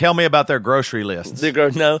say, tell me about their grocery lists.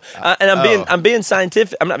 I'm being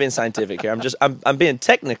scientific. I'm not being scientific here. I'm being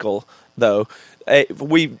technical though.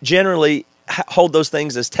 We generally hold those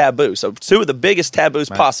things as taboo. So two of the biggest taboos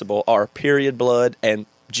possible are period blood and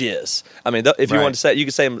jizz. I mean, if you want to say, you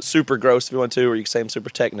can say them super gross if you want to, or you can say them super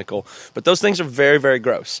technical. But those things are very, very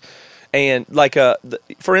gross. And like,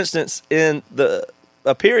 for instance,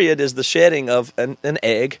 a period is the shedding of an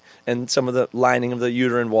egg and some of the lining of the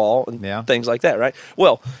uterine wall and things like that, right?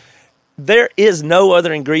 Well, there is no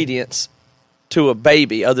other ingredients to a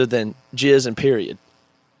baby other than jizz and period.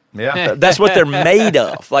 Yeah, that's what they're made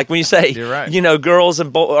of. Like when you say, you're right. Girls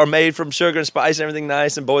and are made from sugar and spice and everything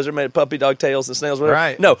nice, and boys are made of puppy dog tails and snails, whatever.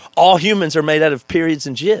 Right. No, all humans are made out of periods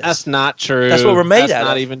and jizz. That's not true. That's what we're made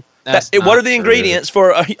out of. What are the ingredients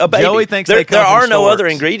for a baby? Joey thinks there are no storks. other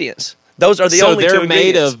ingredients. Those are the only two they're made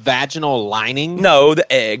ingredients. of vaginal lining? No,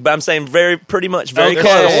 the egg. But I'm saying pretty much very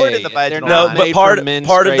close. But part of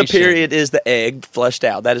the period is the egg flushed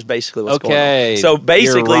out. That is basically what's going on. So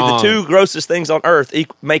basically, the two grossest things on earth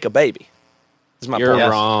make a baby. Is my You're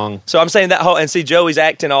point. wrong. So I'm saying that whole, and see, Joey's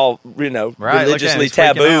acting all religiously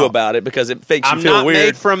taboo about it because it makes you feel I'm not weird.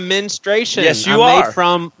 made from menstruation. Yes, you I'm are. made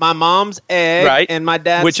from my mom's egg and my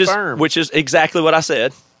dad's sperm. Which is exactly what I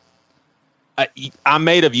said. I'm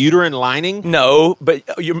made of uterine lining? No, but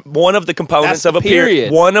you're one of the components of a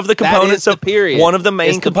period. One of the components of period. One of the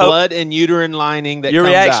main components. Blood and uterine lining that your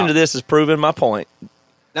comes reaction out. to this is proving my point.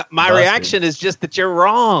 Now, my Busted. reaction is just that you're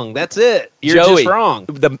wrong. That's it. You're Joey, just wrong.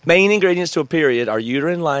 The main ingredients to a period are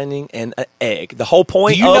uterine lining and an egg. The whole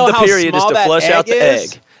point Do you know of the how period is small to that flush out the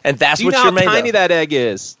is? egg. And that's Do you what know you're how made tiny of. that egg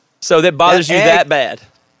is? So that bothers That you egg- that bad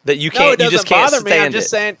that you No, can't. it You just doesn't can't bother me. stand I'm just it.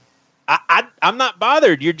 saying, I'm not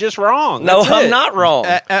bothered. You're just wrong. No, That's I'm it. not wrong.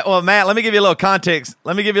 Well, Matt, let me give you a little context.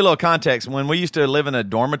 When we used to live in a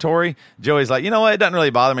dormitory, Joey's like, you know what? It doesn't really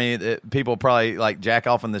bother me that people probably like jack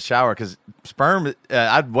off in the shower because sperm.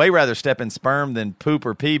 I'd way rather step in sperm than poop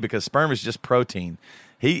or pee because sperm is just protein.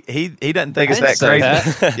 He doesn't think it's that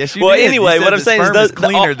crazy. Yes, you Well, did. anyway, You said what I'm that saying is sperm those-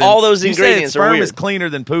 cleaner than- all those you said ingredients are sperm weird. is cleaner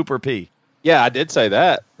than poop or pee. Yeah, I did say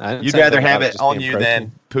that. I didn't You'd say rather something have about it just on being you protein.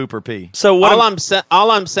 than poop or pee. So what? All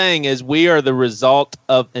I'm saying is we are the result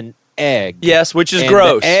of an egg. Yes, which is And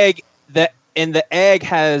gross. The egg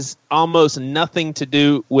has almost nothing to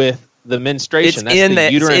do with the menstruation. That's in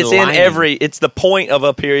the uterine it's in lining. every. It's the point of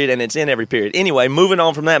a period, and it's in every period. Anyway, moving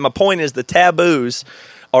on from that, my point is the taboos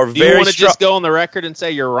are Do you very want to strong. just go on the record and say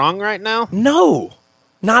you're wrong right now? No,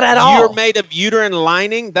 not at all. You're made of uterine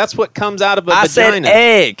lining. That's what comes out of a I vagina. said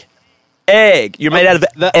egg. Egg. You're made out of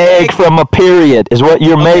The Egg from a period is what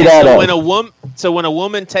you're made out so of. when a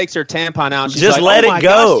woman takes her tampon out, she's just like, let oh it my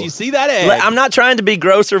go. Gosh, you see that egg? I'm not trying to be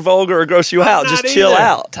gross or vulgar or gross you out. Just not chill either.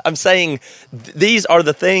 out. I'm saying these are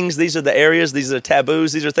the things, these are the areas, these are the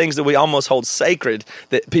taboos, these are things that we almost hold sacred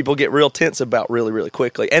that people get real tense about really, really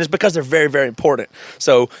quickly. And it's because they're very, very important.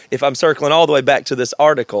 So if I'm circling all the way back to this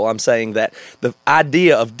article, I'm saying that the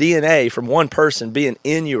idea of DNA from one person being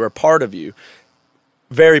in you or part of you,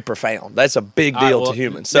 very profound. That's a big All right, deal well, to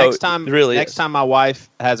humans. So next time, it really next is. time my wife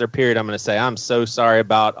has her period, I'm going to say, I'm so sorry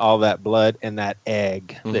about all that blood and that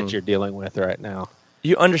egg that you're dealing with right now.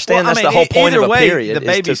 You understand Well, that's the whole point either of a way, period the is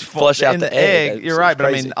baby's to flush out in the egg. You're right, It's but I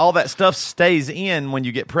crazy. mean, all that stuff stays in when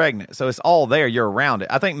you get pregnant, so it's all there. You're around it.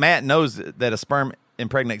 I think Matt knows that a sperm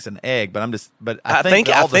impregnates an egg, but I think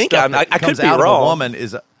all the stuff that I could comes be out wrong. of a woman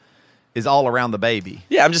is all around the baby.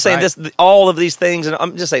 Yeah, I'm just saying right? all of these things, and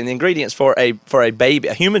I'm just saying the ingredients for a baby,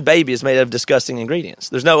 a human baby, is made of disgusting ingredients.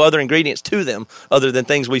 There's no other ingredients to them other than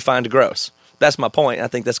things we find gross. That's my point. I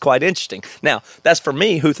think that's quite interesting. Now, that's for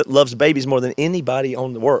me, who loves babies more than anybody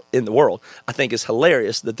in the world. I think it's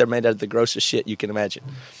hilarious that they're made out of the grossest shit you can imagine.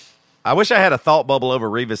 I wish I had a thought bubble over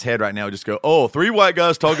Reva's head right now. Just go, oh, 3 white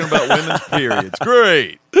guys talking about women's periods.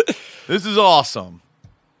 Great. This is awesome.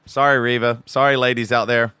 Sorry, Reva. Sorry, ladies out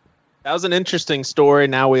there. That was an interesting story.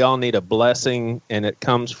 Now we all need a blessing, and it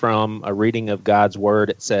comes from a reading of God's word.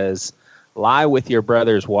 It says, lie with your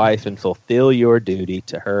brother's wife and fulfill your duty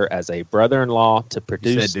to her as a brother-in-law to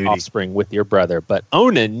produce offspring with your brother. But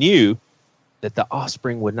Onan knew that the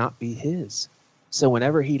offspring would not be his. So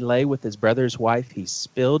whenever he lay with his brother's wife, he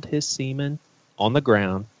spilled his semen on the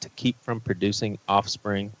ground to keep from producing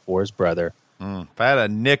offspring for his brother. If I had a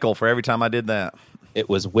nickel for every time I did that. It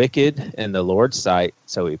was wicked in the Lord's sight,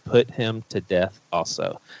 so he put him to death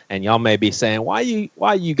also. And y'all may be saying, why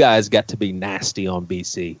you guys got to be nasty on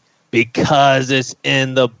BC? Because it's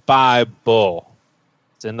in the Bible.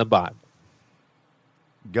 It's in the Bible.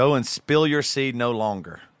 Go and spill your seed no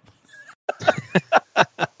longer.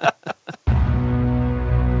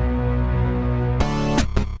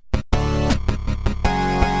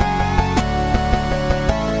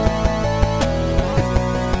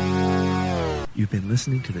 You've been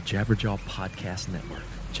listening to the Jabberjaw Podcast Network,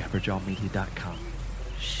 jabberjawmedia.com.